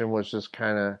 interaction was just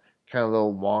kind of a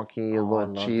little wonky, a Oh, I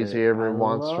little loved cheesy it. every I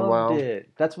once in a loved while. it.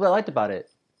 That's what I liked about it.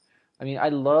 I mean, I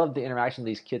love the interaction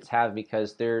these kids have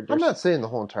because they're I'm not saying the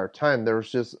whole entire time. There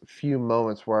was just a few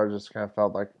moments where I just kind of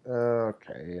felt like,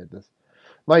 okay, this.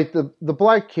 Like the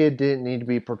black kid didn't need to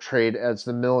be portrayed as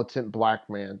the militant black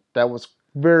man. That was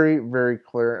very, very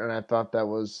clear, and I thought that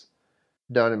was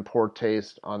done in poor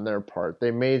taste on their part.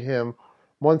 They made him,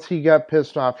 once he got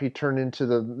pissed off, he turned into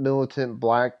the militant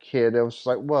black kid. It was just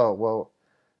like, well,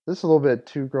 this is a little bit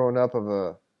too grown up of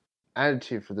a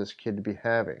attitude for this kid to be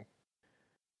having.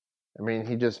 I mean,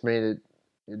 he just made it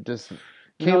just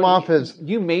came off as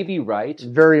you may be right.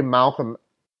 very Malcolm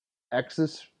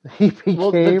X's he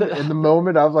became in the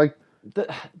moment. I was like,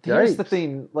 here's the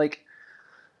thing, like,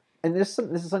 and this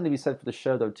is something to be said for the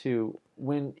show though too.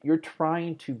 When you're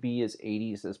trying to be as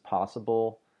 80s as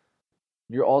possible,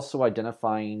 you're also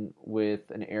identifying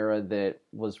with an era that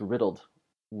was riddled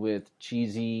with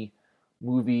cheesy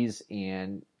movies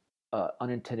and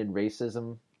unintended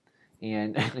racism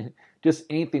and just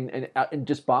anything and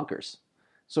just bonkers.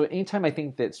 So anytime I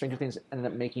think that Stranger Things ended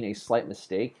up making a slight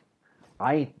mistake,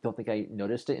 I don't think I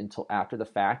noticed it until after the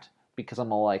fact because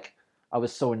I'm all like, I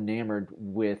was so enamored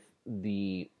with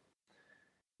the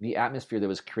atmosphere that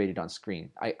was created on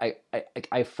screen.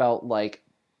 I felt like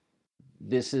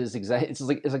this is exactly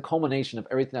it's a culmination of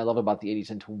everything I love about the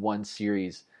 80s into one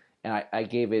series, and I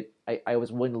gave it. I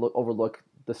was willing to overlook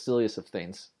the silliest of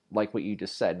things, like what you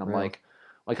just said, and I'm like,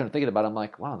 I kind of thinking about it, I'm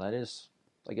like, wow, that is.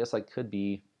 I guess I could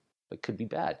be. It could be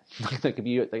bad. That could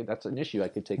be. That's an issue I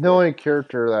could take. The only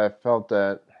character that I felt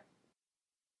that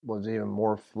was even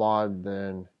more flawed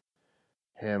than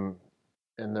him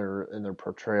in their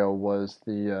portrayal was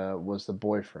the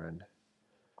boyfriend.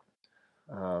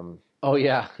 Oh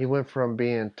yeah, he went from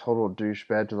being total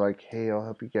douchebag to like, hey, I'll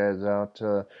help you guys out.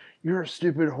 You're a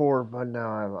stupid whore, but now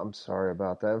I'm sorry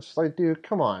about that. It's like, dude,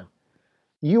 come on.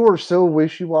 You were so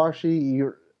wishy-washy.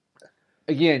 You're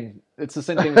again. It's the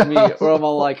same thing with me. Where I'm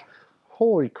all like,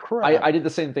 holy crap! I did the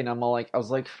same thing. I'm all like, I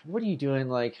was like, what are you doing?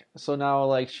 Like, so now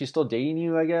like she's still dating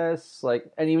you, I guess. Like,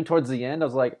 and even towards the end, I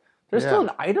was like, there's still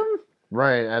an item.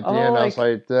 Right at the end, I was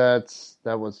like,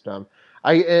 that was dumb.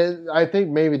 I think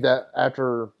maybe that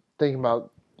after thinking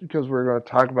about, because we're going to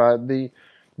talk about it,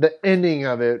 the ending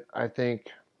of it, I think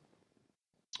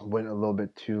went a little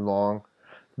bit too long.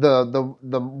 The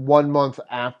 1 month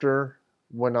after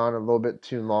went on a little bit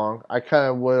too long. I kind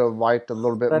of would have liked a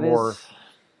little bit more.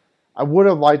 I would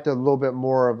have liked a little bit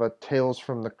more of a Tales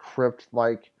from the Crypt,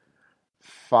 like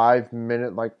 5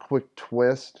 minute, like quick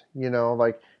twist,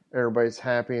 like everybody's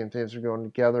happy and things are going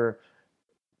together,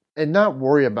 and not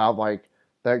worry about like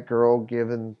that girl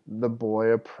giving the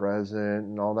boy a present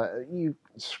and all that. You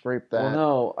scrape that. Well,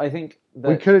 no, I think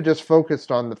we could have just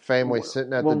focused on the family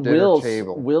sitting at the dinner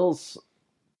table. Will's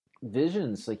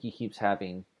visions, like he keeps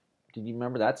having. Did you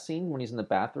remember that scene when he's in the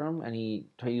bathroom and he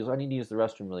goes, I need to use the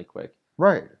restroom really quick?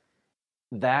 Right.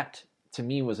 That to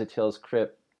me was a Tales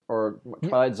Crypt or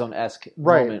Twilight Zone-esque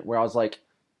moment where I was like,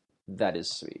 that is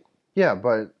sweet. Yeah,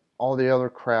 but all the other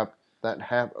crap that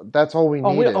happened, that's all we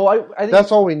needed. I think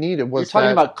that's all we needed was you're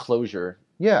talking about closure.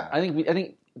 Yeah. I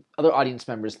think other audience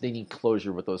members, they need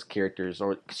closure with those characters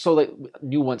or so that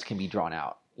new ones can be drawn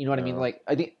out. You know what I mean? Like,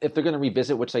 I think if they're going to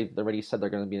revisit, which they already said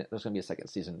there's going to be a second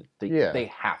season,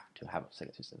 they have to have a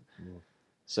second season.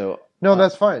 So no,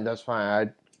 that's fine. That's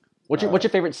fine. What's your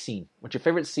favorite scene? What's your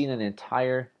favorite scene in the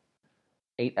entire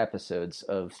 8 episodes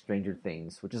of Stranger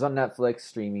Things, which is on Netflix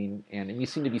streaming, and we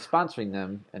seem to be sponsoring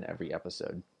them in every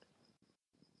episode.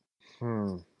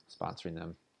 Sponsoring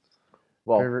them.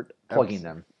 Well, plugging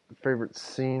them. Favorite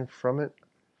scene from it?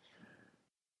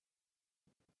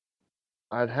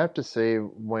 I'd have to say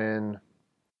when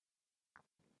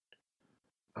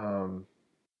um,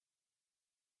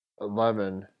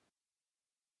 11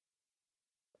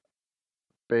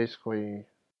 basically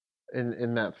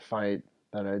in that fight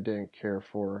that I didn't care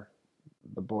for,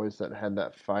 the boys that had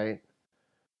that fight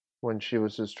when she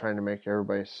was just trying to make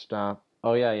everybody stop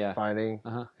Oh yeah. fighting,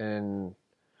 Uh-huh. and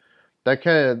that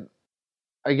kind of,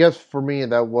 I guess for me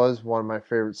that was one of my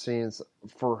favorite scenes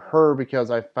for her because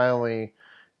I finally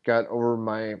got over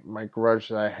my grudge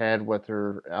that I had with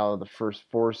her out of the first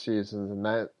 4 seasons, and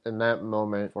that in that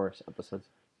moment, 4 episodes.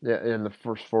 yeah, in the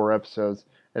first 4 episodes,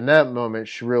 in that moment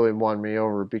she really won me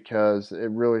over because it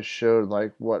really showed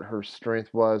like what her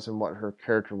strength was and what her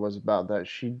character was about, that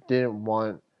she didn't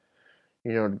want,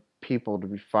 people to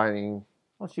be fighting.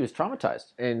 Well, she was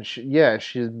traumatized. And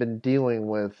she's been dealing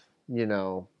with,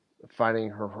 fighting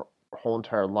her whole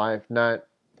entire life, not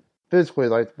physically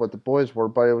like what the boys were,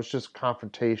 but it was just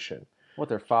confrontation. With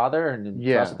their father and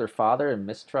Yeah. trust with their father and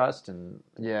mistrust and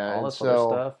Yeah, all and this other so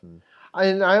stuff.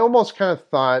 And I almost kind of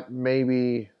thought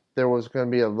maybe there was going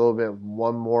to be a little bit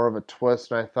one more of a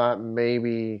twist, and I thought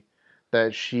maybe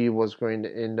that she was going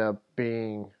to end up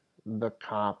being the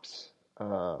cop's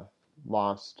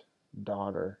lost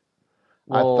daughter.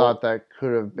 I well, thought that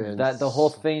could have been that the whole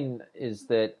thing is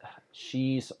that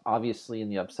she's obviously in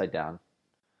the Upside Down.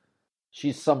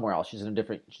 She's somewhere else. She's in a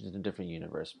different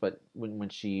universe. But when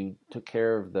she took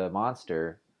care of the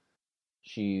monster,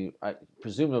 she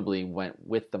presumably went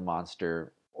with the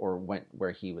monster or went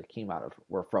where he came out of,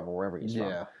 or from, or wherever he's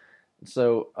Yeah. from.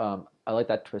 So I like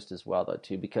that twist as well, though,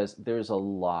 too, because there's a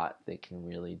lot they can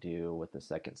really do with the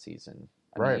second season.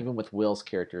 I mean, Right. even with Will's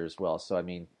character as well. So I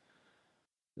mean,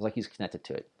 it's like he's connected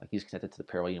to it, like he's connected to the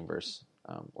parallel universe,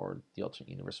 or the alternate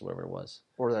universe, or whatever it was.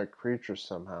 Or that creature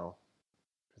somehow,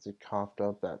 because he coughed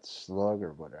up that slug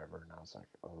or whatever, and I was like,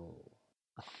 oh,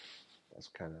 that's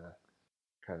kind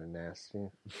of nasty.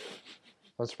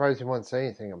 I'm surprised he wouldn't say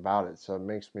anything about it, so it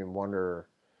makes me wonder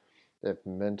if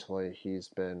mentally he's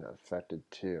been affected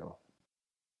too,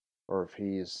 or if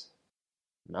he's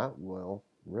not Will,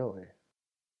 really.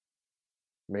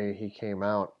 Maybe he came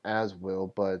out as Will,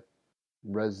 but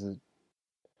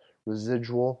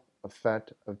residual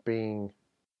effect of being,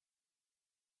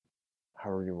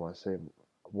 however you want to say,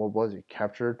 what was he,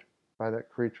 captured by that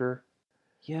creature?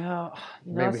 Yeah,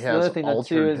 Maybe that's the other has thing though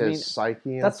too. altered Is I mean, his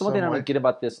psyche in that's the one thing I some way. don't get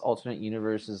about this alternate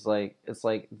universe is like it's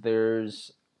like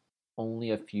there's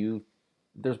only a few.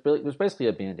 There's basically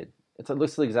a bandit. It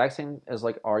looks the exact same as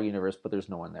like our universe, but there's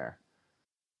no one there.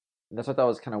 And that's what I thought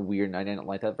was kind of weird, and I didn't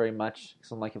like that very much.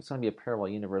 Because I'm like, if it's going to be a parallel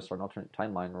universe or an alternate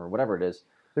timeline or whatever it is,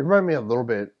 They remind me a little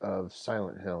bit of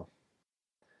Silent Hill.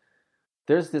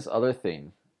 there's this other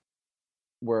thing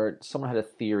where someone had a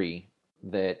theory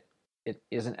that it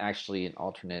isn't actually an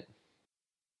alternate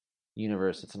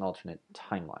universe; it's an alternate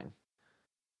timeline.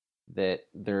 That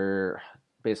they're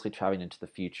basically traveling into the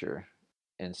future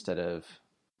instead of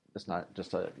it's not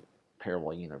just a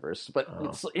parallel universe, but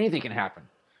anything can happen.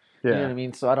 Yeah. You know what I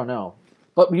mean? So I don't know.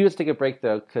 But we have to take a break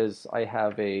though, because I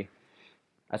have to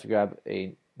grab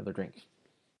another drink.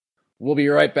 We'll be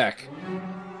right back.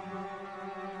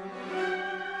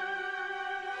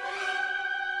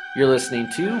 You're listening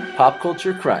to Pop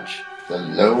Culture Crunch. The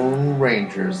Lone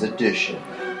Rangers edition.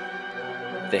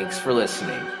 Thanks for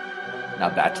listening. Now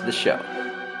back to the show.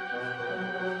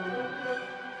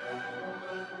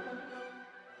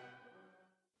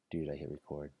 Dude, I hit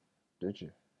record. Did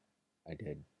you? I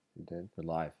did. You did? We're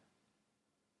live.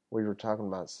 We were talking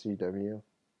about CW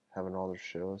having all their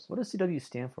shows. What does CW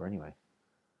stand for anyway?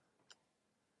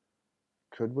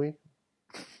 Could we?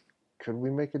 Could we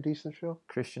make a decent show?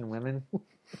 Christian women?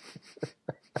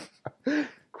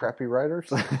 Crappy writers?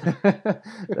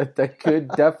 that could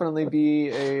definitely be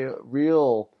a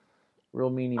real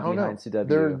meaning I don't behind know.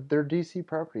 CW. Their DC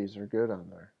properties are good on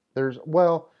there.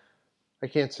 I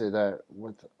can't say that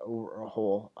with a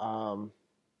whole.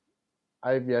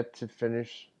 I've yet to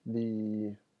finish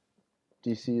the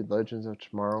DC Legends of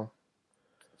Tomorrow.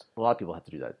 A lot of people have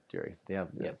to do that, Jerry. They have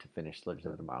yet to finish Legends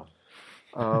of Tomorrow.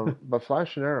 But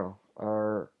Flash and Arrow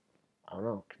are, I don't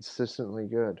know, consistently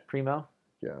good. Primo?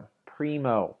 Yeah.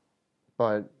 Primo.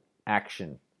 But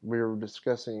action. We were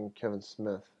discussing Kevin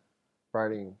Smith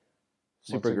writing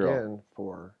Supergirl once again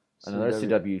for another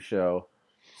CW show,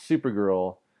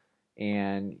 Supergirl,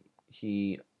 and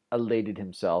he elated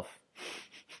himself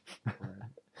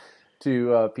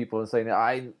to people and saying,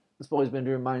 I've always been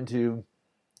doing mine to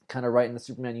kind of write in the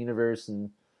Superman universe,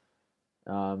 and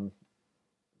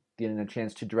getting a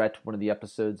chance to direct one of the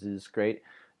episodes is great.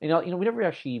 We never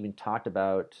actually even talked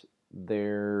about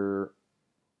their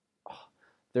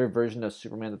version of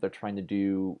Superman that they're trying to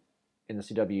do in the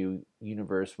CW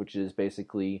universe, which is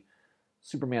basically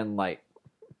Superman light.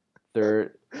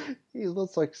 They're He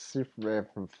looks like Superman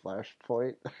from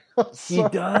Flashpoint. He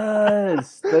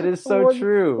does. That is so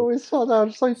true. When we saw that, I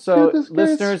was like, so, dude, this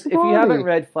listeners, guy's if you haven't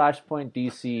read Flashpoint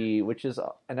DC, which is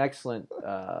an excellent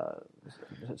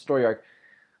story arc,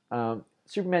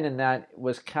 Superman in that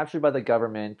was captured by the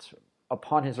government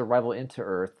upon his arrival into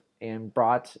Earth and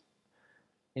brought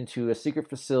into a secret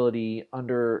facility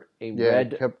under a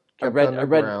red,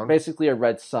 basically a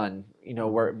red sun,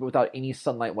 where without any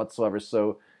sunlight whatsoever.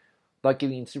 So, without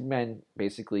giving Superman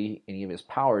basically any of his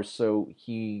powers. So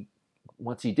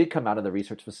once he did come out of the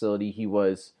research facility, he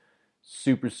was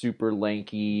super, super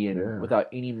lanky and without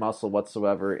any muscle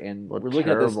whatsoever. And we're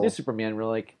looking at this new Superman, we're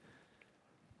like,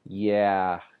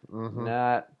 he's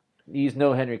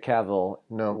no Henry Cavill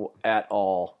at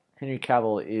all. Henry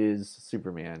Cavill is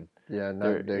Superman. Yeah,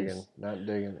 not digging.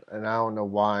 And I don't know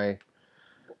why.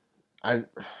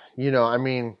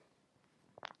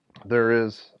 There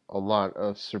is a lot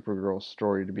of Supergirl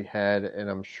story to be had, and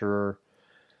I'm sure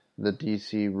the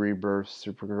DC Rebirth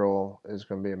Supergirl is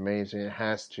going to be amazing. It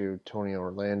has to. Tony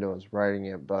Orlando is writing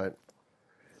it, but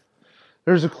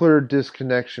there's a clear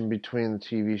disconnection between the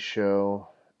TV show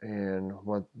and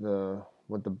what the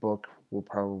book will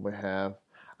probably have.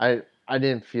 I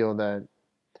didn't feel that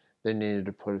they needed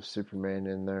to put a Superman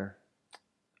in there.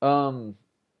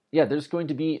 Yeah, there's going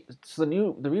to be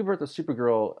the Rebirth of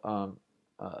Supergirl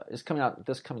is coming out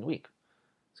this coming week.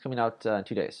 It's coming out in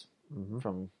 2 days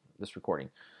from this recording.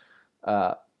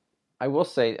 I will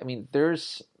say, I'm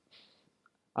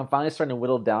finally starting to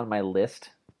whittle down my list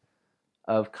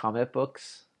of comic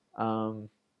books. In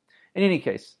any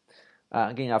case,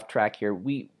 getting off track here,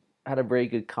 we had a very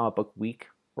good comic book week,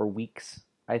 or weeks,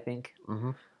 I think.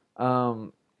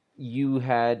 You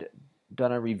had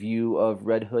done a review of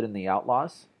Red Hood and the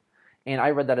Outlaws. And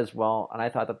I read that as well, and I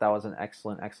thought that was an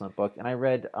excellent, excellent book. And I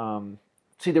read,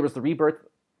 there was the Rebirth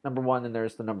 #1, and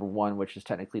there's the #1, which is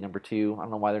technically #2. I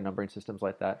don't know why they're numbering systems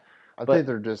like that. I think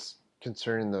they're just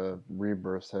considering the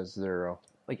Rebirth as 0.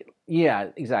 Yeah,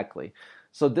 exactly.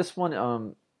 So this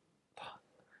one,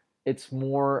 it's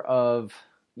more of,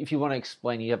 if you want to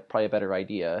explain, you have probably a better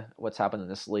idea what's happened in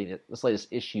this latest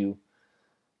issue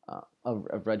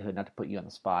of Red Hood. Not to put you on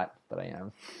the spot, but I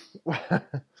am.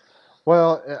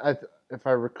 Well, if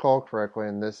I recall correctly,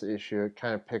 in this issue, it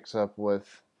kind of picks up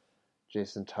with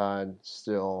Jason Todd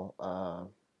still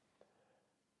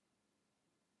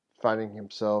finding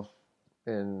himself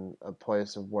in a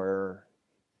place of where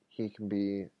he can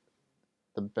be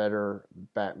the better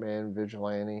Batman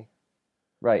vigilante.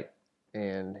 Right.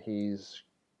 And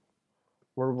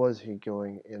where was he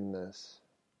going in this?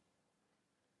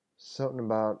 Something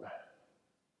about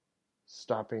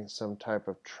stopping some type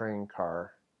of train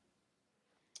car.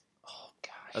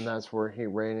 And that's where he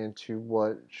ran into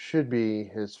what should be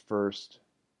his first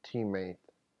teammate.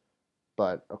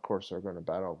 But, of course, they're going to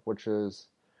battle, which is,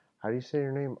 how do you say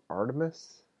her name?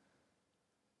 Artemis?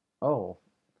 Oh,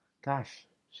 gosh.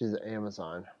 She's an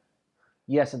Amazon.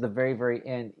 Yes, at the very, very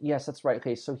end. Yes, that's right.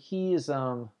 Okay, so he is,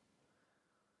 I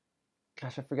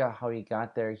forgot how he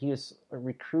got there. He was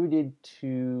recruited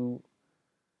to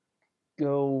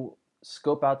go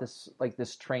scope out this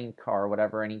train car or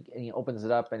whatever, and he opens it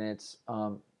up, and it's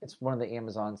one of the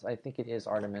Amazons. I think it is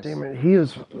Artemis. Damn it, he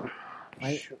is.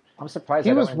 I'm surprised.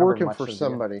 He was working for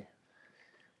somebody.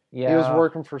 Yeah, he was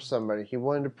working for somebody. He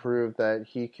wanted to prove that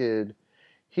he could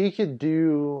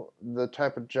do the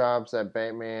type of jobs that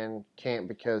Batman can't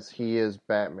because he is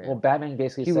Batman. Well, Batman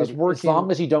basically said, as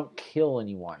long as you don't kill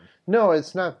anyone. No,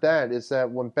 it's not that. It's that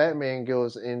when Batman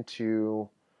goes into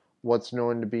what's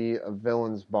known to be a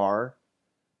villain's bar,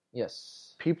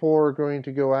 yes, people are going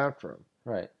to go after him.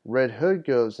 Right. Red Hood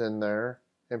goes in there,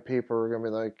 and people are going to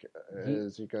be like,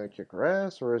 is he going to kick her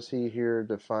ass, or is he here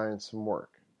to find some work?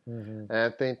 And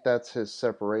I think that's his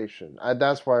separation.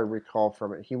 That's what I recall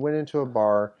from it. He went into a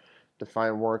bar to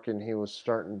find work, and he was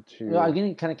starting to... Well, I'm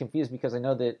getting kind of confused because I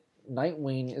know that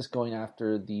Nightwing is going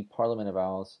after the Parliament of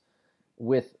Owls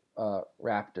with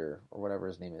Raptor, or whatever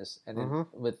his name is. And then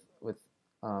with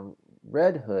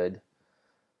Red Hood,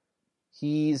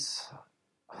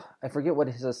 I forget what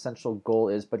his essential goal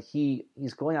is, but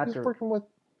he's going after... He's working with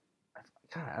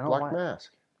Black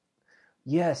Mask.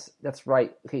 Yes, that's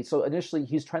right. Okay, so initially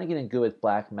he's trying to get in good with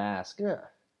Black Mask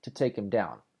to take him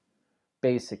down,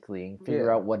 basically, and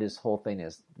figure out what his whole thing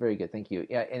is. Very good, thank you.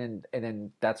 Yeah, and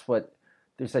then that's what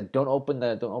they said. Don't open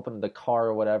the car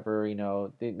or whatever.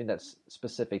 They made that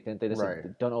specific. Then they just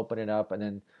said, don't open it up, and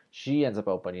then she ends up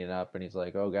opening it up, and he's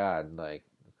like, oh God, like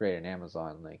great at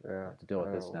Amazon. Like, I have to deal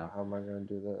with this now. How am I going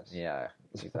to do this? Yeah,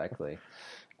 exactly.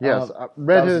 Yes,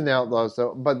 Red Hood was- and the Outlaws,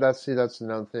 though. But that's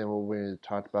another thing what we need to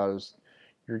talk about is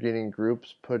you're getting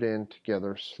groups put in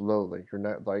together slowly. You're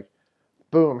not like,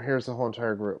 boom, here's the whole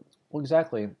entire group. Well,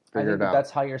 exactly. I Figure think it out.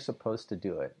 that's how you're supposed to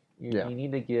do it. Yeah. You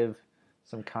need to give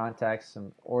some context,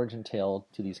 some origin tale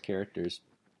to these characters.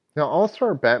 Now,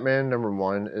 All-Star Batman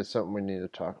 #1 is something we need to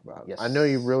talk about. Yes. I know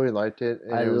you really liked it,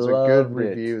 and I it was a good loved it.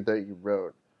 review that you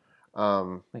wrote.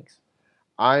 Thanks.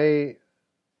 I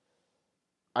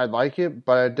like it,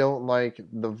 but I don't like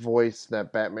the voice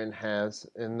that Batman has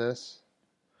in this.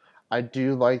 I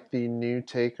do like the new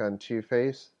take on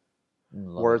Two-Face,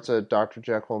 where it's a Dr.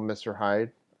 Jekyll and Mr.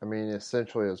 Hyde. I mean,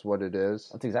 essentially is what it is.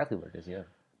 That's exactly what it is, yeah.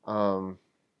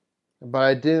 But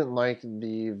I didn't like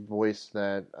the voice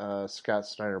that Scott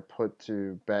Snyder put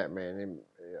to Batman.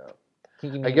 Can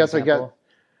you give me I an guess example?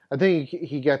 I think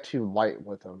he got too light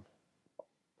with him.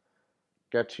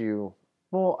 Got too.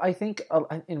 Well, I think,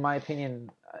 in my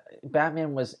opinion,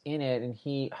 Batman was in it, and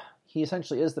he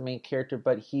essentially is the main character,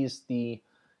 but he's the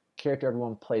character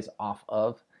everyone plays off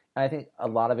of. And I think a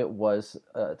lot of it was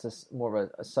just more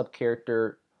of a sub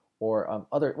character or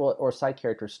or side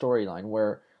character storyline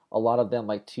where a lot of them,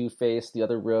 like Two-Face, the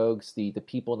other rogues, the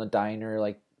people in the diner,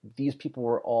 like these people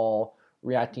were all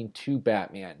reacting to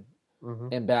Batman. Mm-hmm.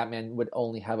 And Batman would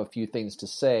only have a few things to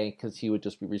say because he would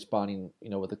just be responding,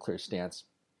 with a clear stance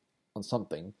on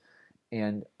something.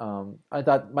 And I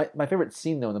thought my favorite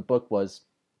scene, though, in the book was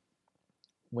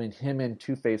when him and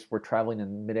Two-Face were traveling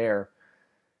in midair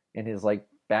in his, like,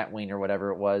 Batwing or whatever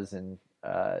it was, and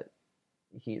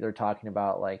they're talking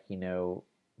about, like,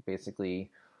 basically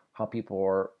how people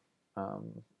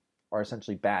are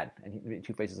essentially bad. And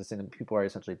Two-Face is saying people are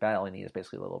essentially bad. All they need is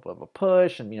basically a little bit of a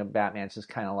push, and, Batman's just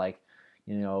kind of like,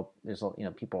 there's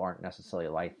people aren't necessarily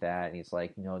like that, and he's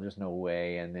like, there's no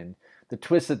way. And then the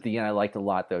twist at the end I liked a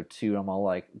lot though too. I'm all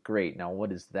like, great, now what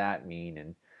does that mean?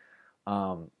 And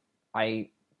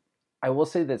I will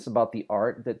say this about the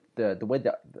art, that the way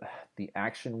that the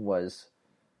action was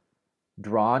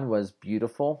drawn was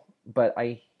beautiful, but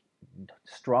I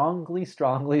strongly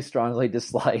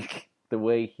dislike the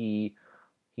way he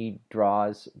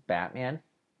draws Batman,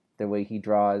 the way he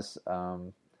draws.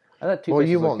 I thought Two-Face Well,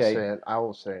 you was won't okay. say it. I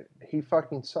will say it. He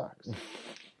fucking sucks.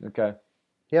 Okay.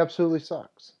 He absolutely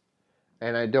sucks.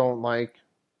 And I don't like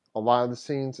a lot of the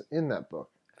scenes in that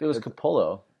book. If it was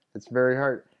Capullo. It's very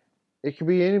hard. It could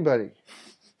be anybody.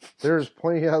 There's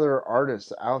plenty of other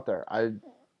artists out there. Can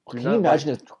you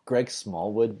imagine if Greg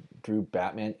Smallwood drew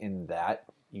Batman in that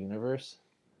universe?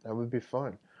 That would be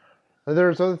fun. And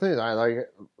there's other things I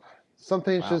like. Some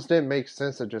things just didn't make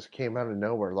sense that just came out of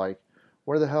nowhere. Like,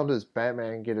 where the hell does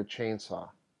Batman get a chainsaw?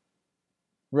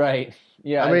 Right.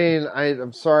 Yeah. I mean,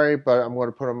 I'm sorry, but I'm going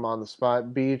to put him on the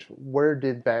spot. Beach, where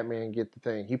did Batman get the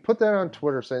thing? He put that on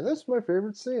Twitter saying, "This is my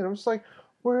favorite scene." I'm just like,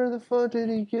 where the fuck did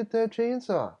he get that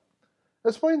chainsaw?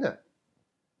 Explain that.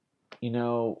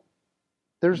 You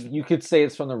could say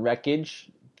it's from the wreckage.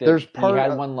 He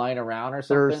had one lying around or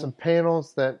something. There are some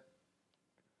panels that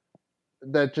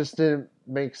just didn't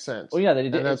make sense. Oh yeah, they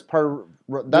did. And that's part of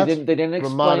they didn't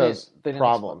explain Ramada's it. They didn't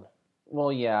problem.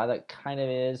 Well, yeah, that kind of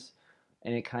is,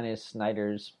 and it kind of is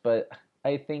Snyder's. But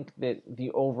I think that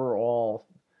the overall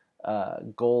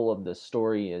goal of the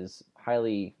story is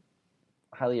highly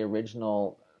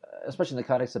original, especially in the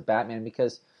context of Batman,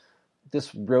 because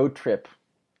this road trip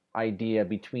idea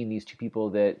between these two people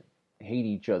that hate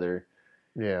each other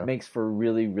makes for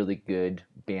really, really good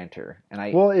banter. And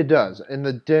it does. And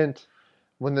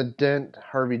when the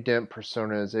Harvey Dent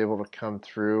persona is able to come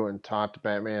through and talk to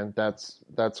Batman, that's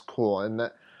cool. And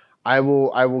that I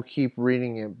will keep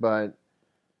reading it, but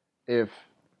if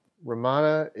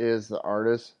Ramada is the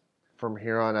artist from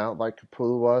here on out, like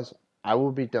Capullo was, I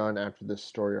will be done after this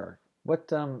story arc.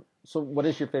 So what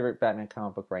is your favorite Batman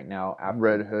comic book right now?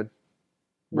 Red Hood.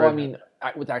 Well, I mean,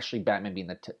 with actually Batman being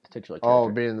the titular character. Oh,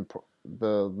 being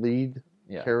the lead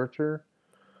character.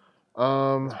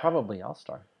 It's probably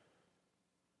All-Star.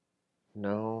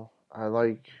 No, I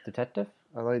like Detective.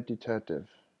 Detective.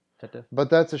 But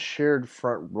that's a shared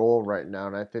front role right now,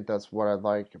 and I think that's what I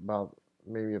like about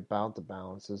the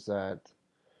balance is that.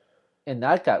 And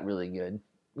that got really good.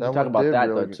 We can That talk about that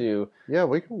really though good. too. Yeah,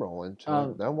 we can roll into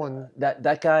it. That one.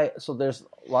 That guy. So there's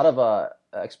a lot of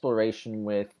exploration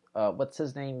with what's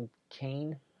his name?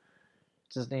 Kane.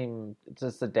 It's his name. It's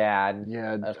just the dad.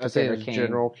 Yeah, I think it's Kane.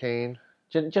 General Kane.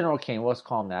 General Kane. Let's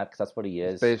call him that because that's what he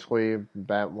is. It's basically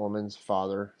Batwoman's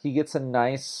father. He gets a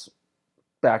nice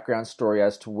background story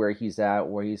as to where he's at,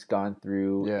 where he's gone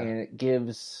through, and it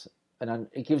gives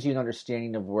it gives you an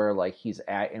understanding of where like he's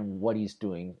at and what he's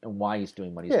doing and why he's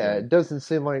doing what he's Yeah, doing. it doesn't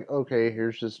seem like, okay,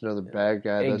 here's just another bad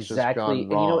guy that's just Exactly. gone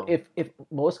wrong. And if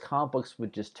most comic books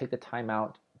would just take the time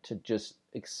out to just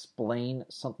explain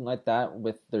something like that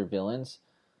with their villains,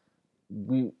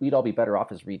 we'd all be better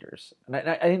off as readers. And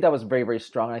I think that was very, very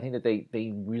strong. I think that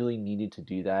they really needed to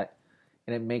do that,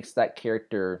 and it makes that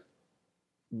character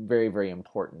very, very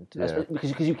important. Yeah.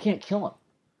 Because you can't kill him.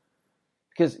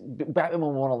 Because Batman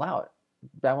won't allow it.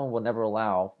 Batman will never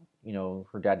allow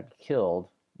her dad to be killed.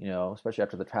 Especially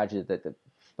after the tragedy that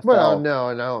Well, fell. no,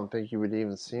 and I don't think you would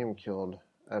even see him killed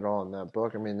at all in that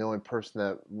book. I mean, the only person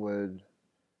that would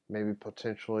maybe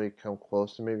potentially come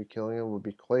close to maybe killing him would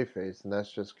be Clayface, and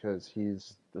that's just because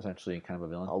he's Essentially, kind of a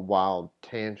villain. a wild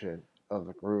tangent of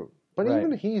the group. But Right.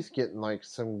 even he's getting like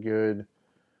some good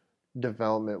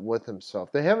development with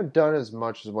himself. They haven't done as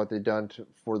much as what they've done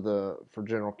for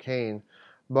General Kane,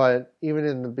 but even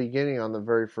in the beginning on the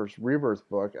very first Rebirth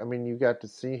book, I mean, you got to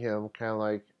see him kind of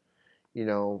like,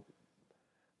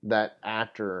 that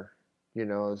actor,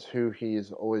 is who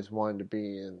he's always wanted to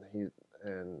be,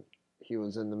 and he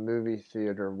was in the movie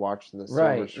theater watching the silver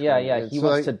Right. screen. Yeah. And He so,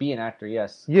 wants like, to be an actor.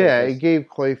 Yes. yeah, Clayface. it gave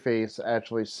Clayface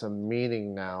actually some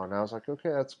meaning now, and I was like, okay,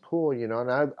 that's cool,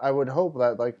 and I would hope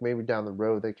that like maybe down the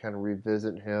road they kind of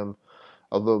revisit him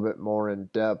a little bit more in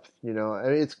depth, and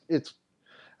it's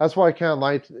that's why I kind of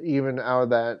liked even out of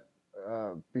that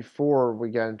before we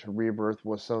got into Rebirth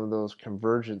with some of those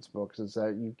Convergence books is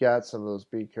that you got some of those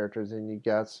B characters and you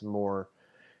got some more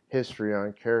history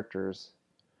on characters.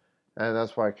 And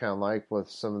that's why I kind of like with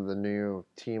some of the new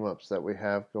team ups that we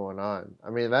have going on.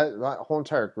 I mean, that whole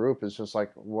entire group is just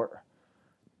like what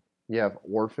you have: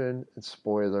 Orphan and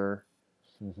Spoiler,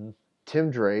 Mm-hmm. Tim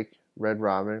Drake, Red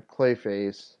Robin,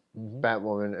 Clayface, Mm-hmm.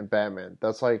 Batwoman, and Batman.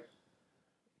 That's like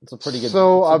It's a pretty good.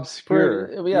 so it's a obscure.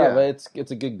 pretty- yeah, but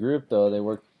it's a good group though.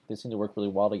 They seem to work really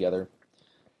well together.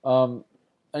 I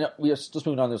know we are just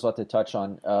moving on. There's a lot to touch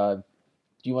on.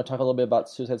 Do you want to talk a little bit about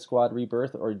Suicide Squad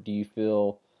Rebirth, or do you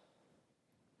feel?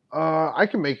 I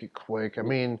can make it quick. I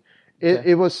mean,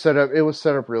 Okay. it was set up. It was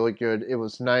set up really good. It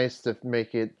was nice to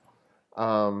make it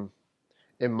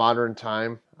in modern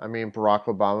time. I mean, Barack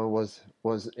Obama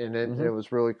was in it. Mhm. It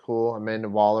was really cool. Amanda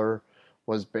Waller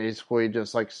was basically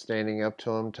just like standing up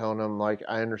to him, telling him like,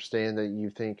 "I understand that you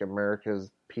think America's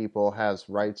people has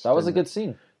rights." That was a good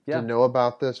scene. to Yeah. know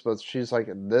about this, but she's like,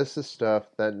 this is stuff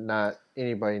that not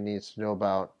anybody needs to know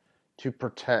about to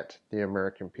protect the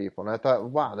American people. And I thought,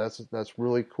 wow, that's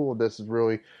really cool. This is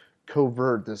really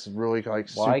covert. This is really like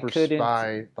Why super couldn't-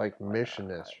 spy like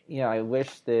mission-ish. Yeah, I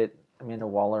wish that Amanda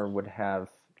Waller would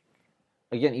have,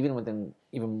 again,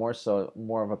 even more so,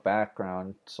 more of a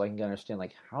background, so I can understand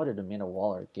like how did Amanda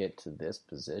Waller get to this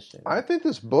position. I think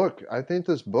this book will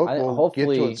get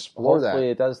to explore hopefully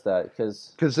that. it does that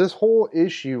because Because this whole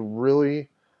issue really,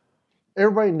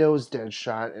 everybody knows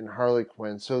Deadshot and Harley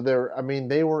Quinn, so they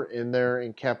were in there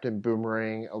in Captain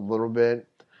Boomerang a little bit,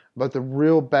 but the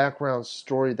real background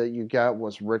story that you got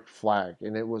was Rick Flag,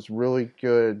 and it was really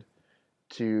good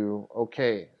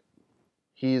okay,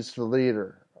 he's the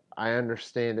leader. I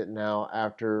understand it now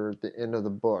after the end of the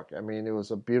book. I mean, it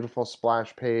was a beautiful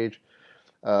splash page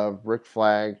of Rick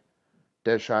Flag,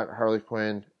 Deadshot, Harley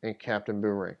Quinn, and Captain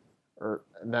Boomerang.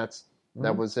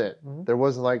 That was it. Mhm. There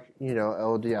wasn't like,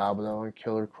 El Diablo and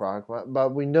Killer Croc,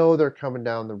 but we know they're coming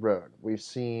down the road. We've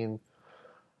seen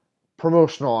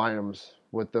promotional items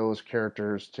with those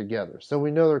characters together. So we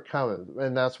know they're coming,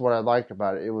 and that's what I like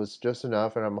about it. It was just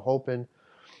enough, and I'm hoping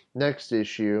next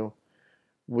issue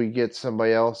we get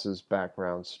somebody else's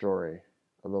background story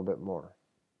a little bit more.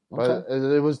 But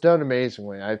it was done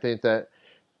amazingly. I think that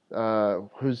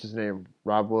who's his name?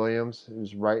 Rob Williams,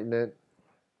 who's writing it,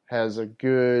 has a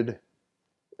good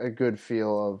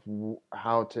feel of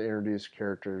how to introduce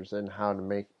characters and how to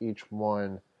make each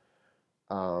one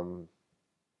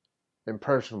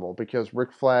impressionable. Because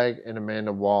Rick Flag and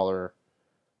Amanda Waller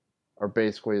are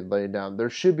basically laid down. There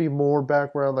should be more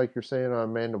background, like you're saying, on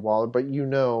Amanda Waller, but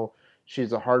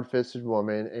she's a hard-fisted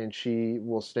woman and she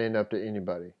will stand up to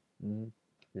anybody.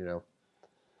 Mm-hmm.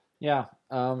 Yeah,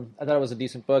 I thought it was a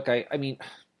decent book. I mean,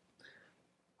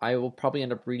 I will probably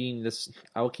end up reading this.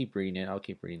 I will keep reading it. I'll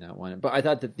keep reading that one. But I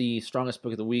thought that the strongest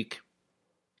book of the week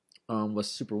was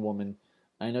Superwoman.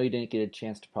 I know you didn't get a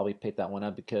chance to probably pick that one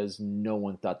up because no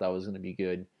one thought that was going to be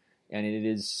good, and it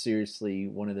is seriously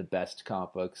one of the best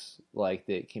comic books like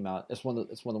that came out. It's one of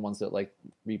the ones that like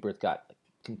Rebirth got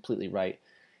completely right.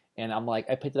 And I'm like,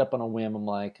 I picked it up on a whim. I'm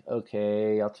like,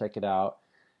 okay, I'll check it out.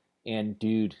 And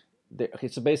dude, okay,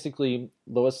 so basically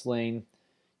Lois Lane,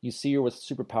 you see her with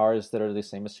superpowers that are the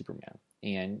same as Superman,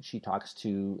 and she talks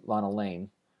to Lana Lane,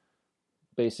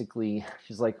 basically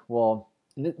she's like, well,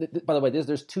 by the way,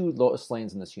 there's two Lois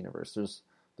Lanes in this universe.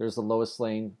 There's the Lois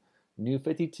Lane New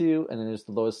 52, and then there's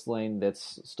the Lois Lane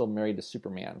that's still married to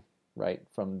Superman, right,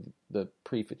 from the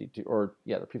pre 52, or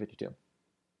yeah, the pre 52.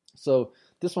 So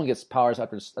this one gets powers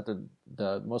after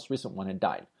the most recent one had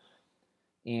died,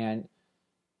 and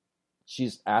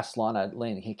she's asked Lana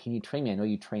Lane, hey, can you train me? I know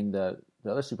you trained the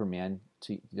other Superman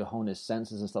to hone his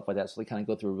senses and stuff like that. So they kind of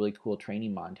go through a really cool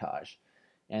training montage.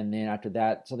 And then after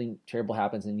that, something terrible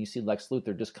happens, and you see Lex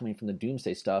Luthor just coming from the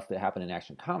Doomsday stuff that happened in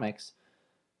Action Comics,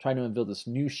 trying to unveil this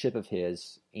new ship of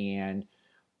his, and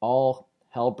all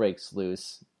hell breaks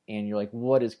loose. And you're like,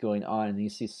 what is going on? And you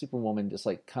see Superwoman just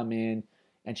like come in,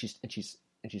 and she's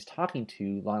talking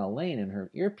to Lana Lane in her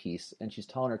earpiece, and she's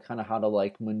telling her kind of how to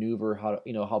like maneuver, how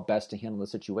to, how best to handle the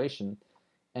situation.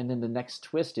 And then the next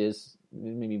twist is,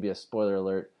 maybe be a spoiler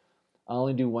alert, I'll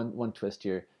only do one twist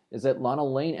here, is that Lana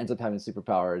Lane ends up having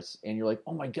superpowers, and you're like,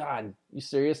 oh my god, you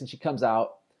serious? And she comes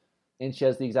out, and she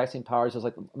has the exact same powers as,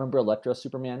 like, remember Electro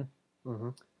Superman?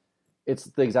 Mm-hmm. It's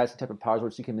the exact same type of powers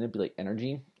where she can manipulate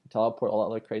energy, teleport, all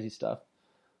that other crazy stuff.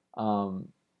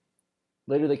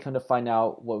 Later they come to find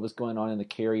out what was going on in the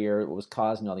carrier, what was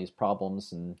causing all these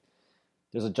problems, and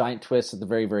there's a giant twist at the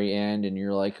very, very end, and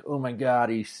you're like, oh my god,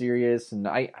 are you serious? And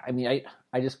I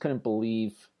just couldn't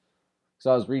believe.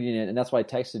 So I was reading it, and that's why I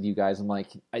texted you guys. I'm like,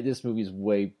 this movie's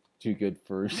way too good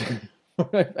for.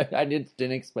 I didn't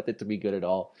expect it to be good at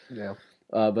all. Yeah.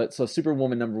 But so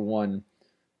Superwoman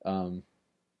 #1.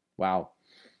 Wow.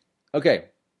 Okay.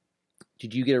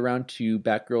 Did you get around to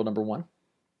Batgirl #1?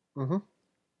 Mm-hmm.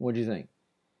 What do you think?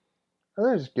 I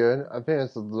think it's good. I think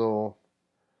it's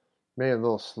maybe a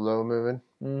little slow moving.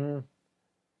 Mm-hmm.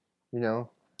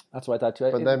 That's what I thought too.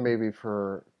 But that may be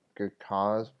for good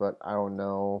cause, but I don't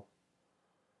know.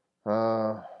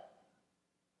 I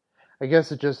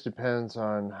guess it just depends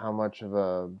on how much of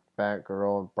a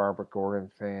Batgirl, Barbara Gordon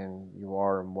fan you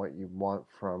are, and what you want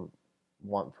from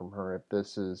her. If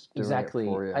this is doing exactly, it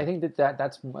for you. I think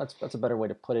that's a better way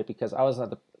to put it, because I was at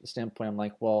the standpoint, I'm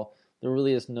like, well, there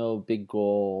really is no big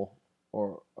goal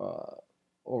or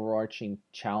overarching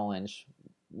challenge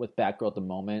with Batgirl at the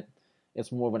moment.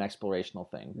 It's more of an explorational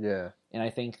thing. Yeah, and I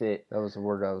think that was the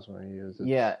word I was going to use.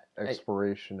 It's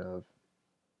exploration of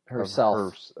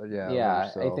herself.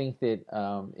 Herself. I think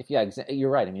that you're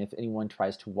right. I mean, if anyone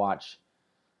tries to watch,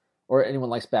 or anyone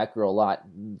likes Batgirl a lot,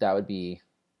 that would be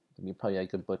probably a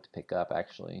good book to pick up,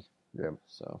 actually. Yeah.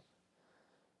 So,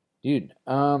 dude,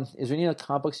 is there any other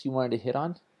comic books you wanted to hit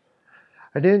on?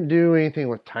 I didn't do anything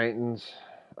with Titans.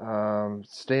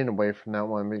 Staying away from that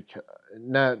one,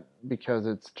 not because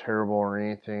it's terrible or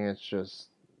anything. It's just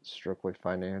strictly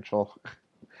financial.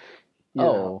 I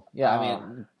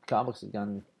mean, comics have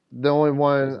gone. The only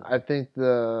one, I think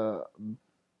the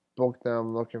book that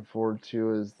I'm looking forward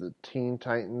to is the Teen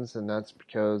Titans, and that's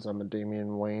because I'm a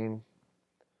Damian Wayne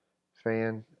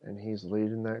fan, and he's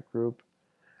leading that group.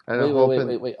 And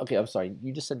wait. Okay, I'm sorry.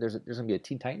 You just said there's going to be a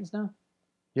Teen Titans now?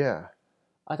 Yeah.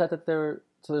 I thought that there's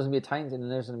going to be a Titans, and then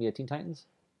there's going to be a Teen Titans?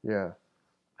 Yeah.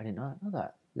 I did not know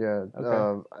that. Yeah.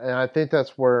 Okay. And I think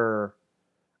that's where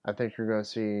I think you're going to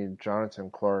see Jonathan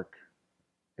Clark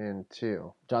in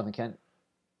too. Jonathan Kent?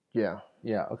 Yeah.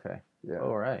 Yeah, okay. Yeah.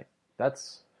 All right.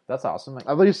 That's awesome.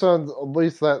 At least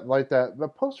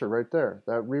that poster right there,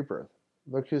 that Rebirth.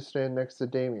 Look who's standing next to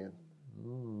Damian.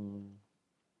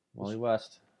 Wally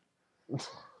West. That's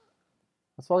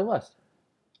Wally West.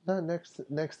 Not next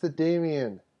to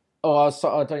Damian. Oh, I was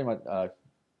talking about.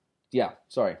 Yeah,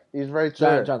 sorry. He's right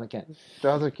there. Jonathan Kent.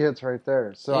 Jonathan Kent's right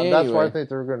there. So anyway. That's where I think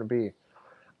they're going to be.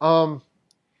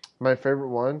 My favorite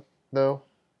one, though,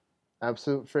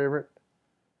 absolute favorite,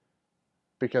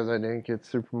 because I didn't get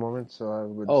Superwoman, so I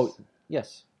would. Oh,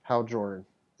 yes. Hal Jordan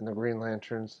in the Green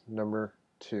Lanterns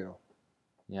 #2.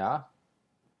 Yeah.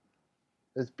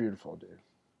 It's beautiful, dude.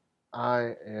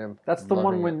 I am. That's the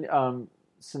one it. when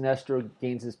Sinestro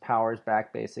gains his powers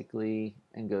back, basically,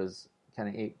 and goes kind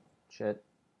of ape shit.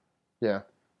 Yeah.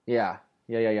 Yeah.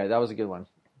 That was a good one.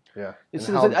 Yeah.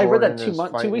 I read that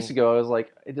 2 weeks ago. I was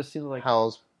like, it just seems like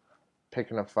Hal's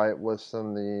picking a fight with some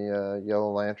of the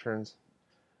Yellow Lanterns,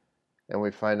 and we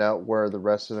find out where the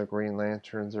rest of the Green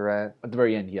Lanterns are at. At the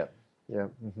very end, yep. Yeah.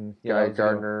 Mm-hmm. Guy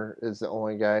Gardner is the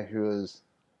only guy who is.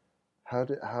 How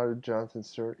did Jonathan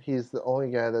Stewart? He's the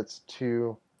only guy that's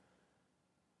too.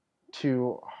 He's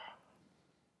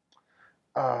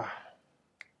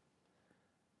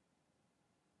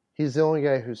the only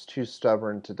guy who's too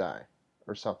stubborn to die,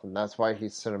 or something. That's why he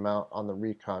sent him out on the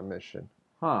recon mission.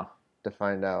 Huh. To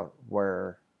find out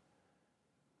where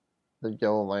the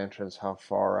Yellow Lanterns, how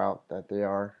far out that they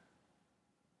are.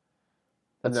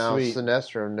 That's now sweet.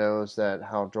 Sinestro knows that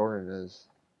Hal Jordan is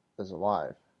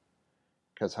alive,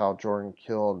 because Hal Jordan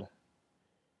killed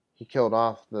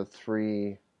off the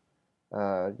 3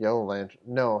 Yellow Lantern.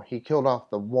 No, he killed off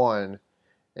the one,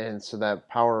 and so that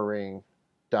power ring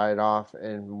died off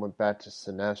and went back to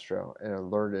Sinestro and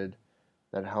alerted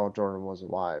that Hal Jordan was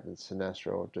alive, and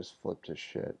Sinestro just flipped his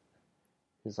shit.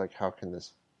 He's like, how can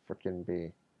this freaking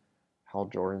be? Hal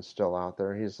Jordan's still out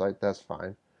there. He's like, that's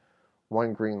fine.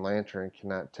 One Green Lantern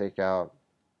cannot take out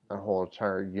a whole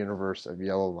entire universe of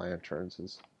Yellow Lanterns,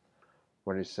 is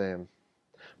what he's saying.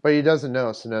 But he doesn't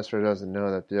know, Sinestro doesn't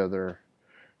know that the other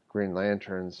Green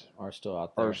Lanterns Are still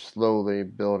out there. are slowly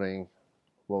building,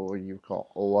 what would you call,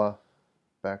 Oa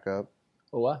back up.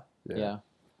 Oa? Yeah.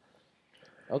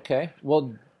 Okay.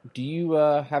 Well, do you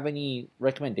have any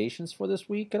recommendations for this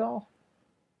week at all?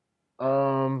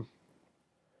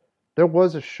 There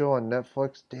was a show on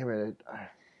Netflix. Damn it.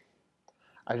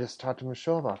 I just talked to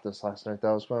Michelle about this last night that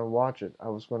I was going to watch it. I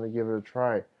was going to give it a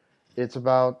try. It's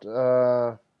about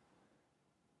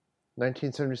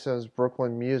 1977's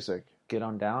Brooklyn music. Get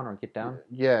on down or get down?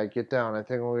 Yeah, Get Down. I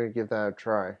think I'm going to give that a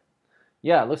try.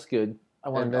 Yeah, it looks good.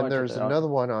 And then there's another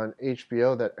one on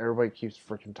HBO that everybody keeps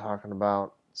freaking talking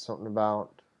about. Something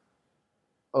about...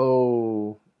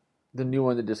 Oh, the new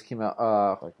one that just came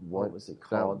out. Like what was it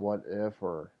called? What If,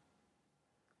 or...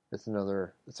 It's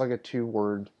like a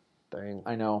 2-word thing.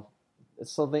 I know.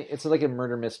 It's something. It's like a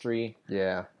murder mystery.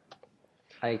 Yeah.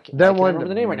 I can't remember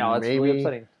the name right now. It's really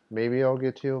upsetting. Maybe I'll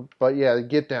get to. But yeah,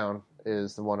 Get Down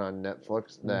is the one on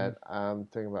Netflix that I'm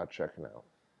thinking about checking out.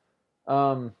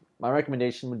 My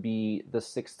recommendation would be The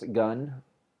Sixth Gun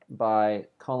by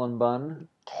Colin Bunn.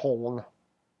 Colin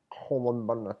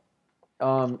Bunn.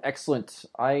 Excellent.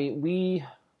 We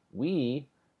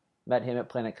met him at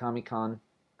Planet Comic-Con.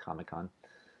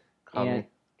 And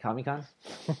Comic-Con?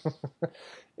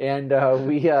 And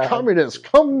we... Communists,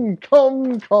 come!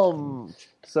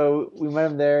 So we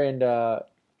met him there, and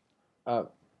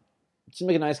seemed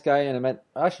like a nice guy, and I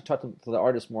actually talked to the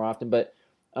artist more often, but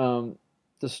the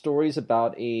stories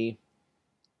about how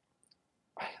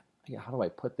do I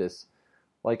put this?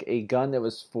 Like a gun that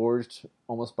was forged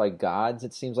almost by gods,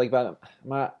 it seems like. About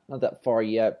not that far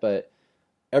yet, but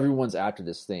everyone's after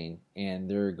this thing, and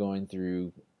they're going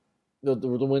through... They're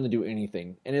willing to do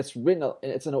anything, and it's written.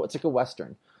 It's like a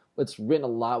western. It's written a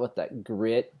lot with that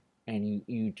grit, and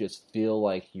you just feel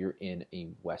like you're in a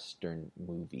western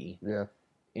movie. Yeah.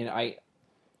 And I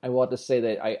will have to say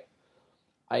that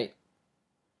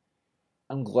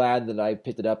I'm glad that I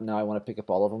picked it up. Now I want to pick up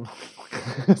all of them.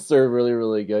 They're really,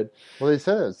 really good. Well, they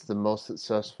said it's the most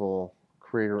successful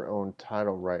creator-owned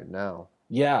title right now.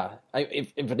 Yeah,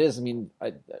 if it is, I mean,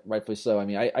 rightfully so. I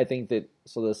mean, I think that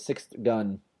The Sixth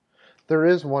Gun. There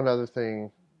is one other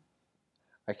thing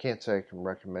I can't say I can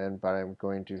recommend, but I'm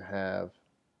going to have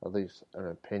at least an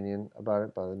opinion about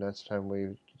it by the next time we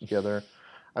get together.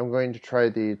 I'm going to try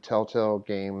the Telltale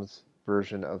Games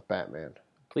version of Batman.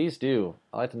 Please do.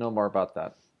 I'd like to know more about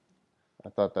that. I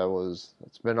thought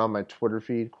it's been on my Twitter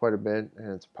feed quite a bit,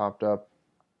 and it's popped up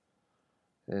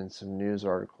in some news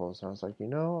articles, and I was like,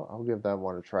 I'll give that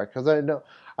one a try, because I know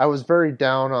I was very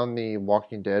down on the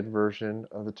Walking Dead version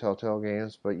of the Telltale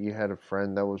Games, but you had a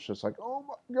friend that was just like, oh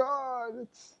my god,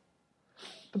 it's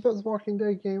the best Walking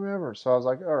Dead game ever. So I was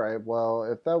like, all right, well,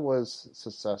 if that was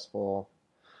successful,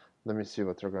 let me see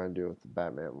what they're going to do with the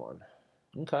Batman one.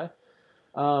 Okay.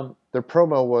 Their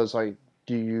promo was like,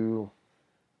 do you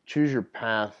choose your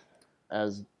path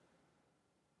as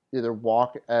either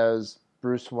walk as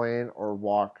Bruce Wayne or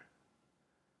walk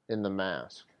in the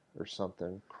mask or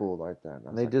something cool like that?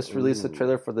 They just released a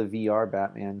trailer for the VR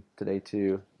Batman today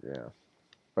too. Yeah.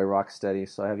 By Rocksteady,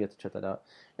 so I have yet to check that out.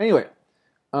 Anyway,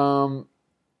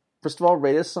 first of all,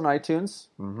 rate us on iTunes.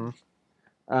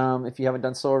 Mm-hmm. If you haven't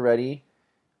done so already.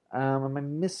 Am I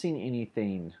missing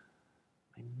anything?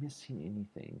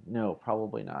 No,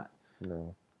 probably not.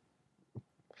 No.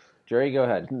 Jerry, go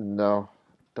ahead. No.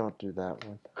 Don't do that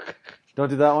one. Don't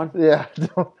do that one? Yeah.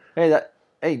 Don't.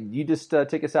 Hey, you just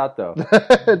take us out, though.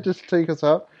 Just take us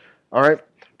out. All right.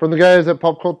 From the guys at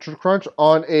Pop Culture Crunch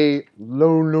on a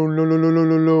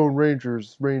Lone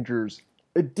Rangers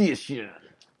edition.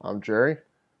 I'm Jerry.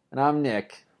 And I'm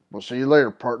Nick. We'll see you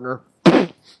later, partner.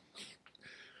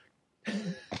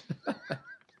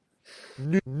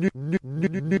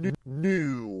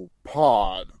 New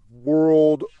Pod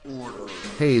World Order.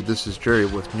 Hey, this is Jerry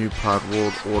with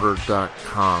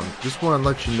NewPodWorldOrder.com. Just want to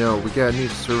let you know we got a new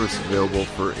service available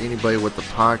for anybody with a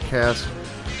podcast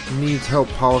who needs help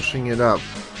polishing it up.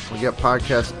 We got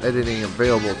podcast editing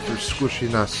available through Squishy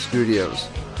Nut Studios.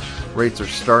 Rates are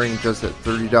starting just at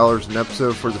 $30 an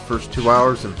episode for the first 2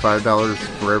 hours and $5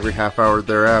 for every half hour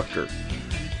thereafter.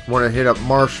 Want to hit up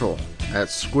Marshall at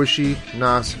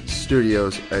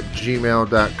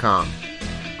squishynosstudios@gmail.com.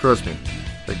 Trust me,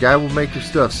 the guy will make your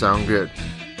stuff sound good.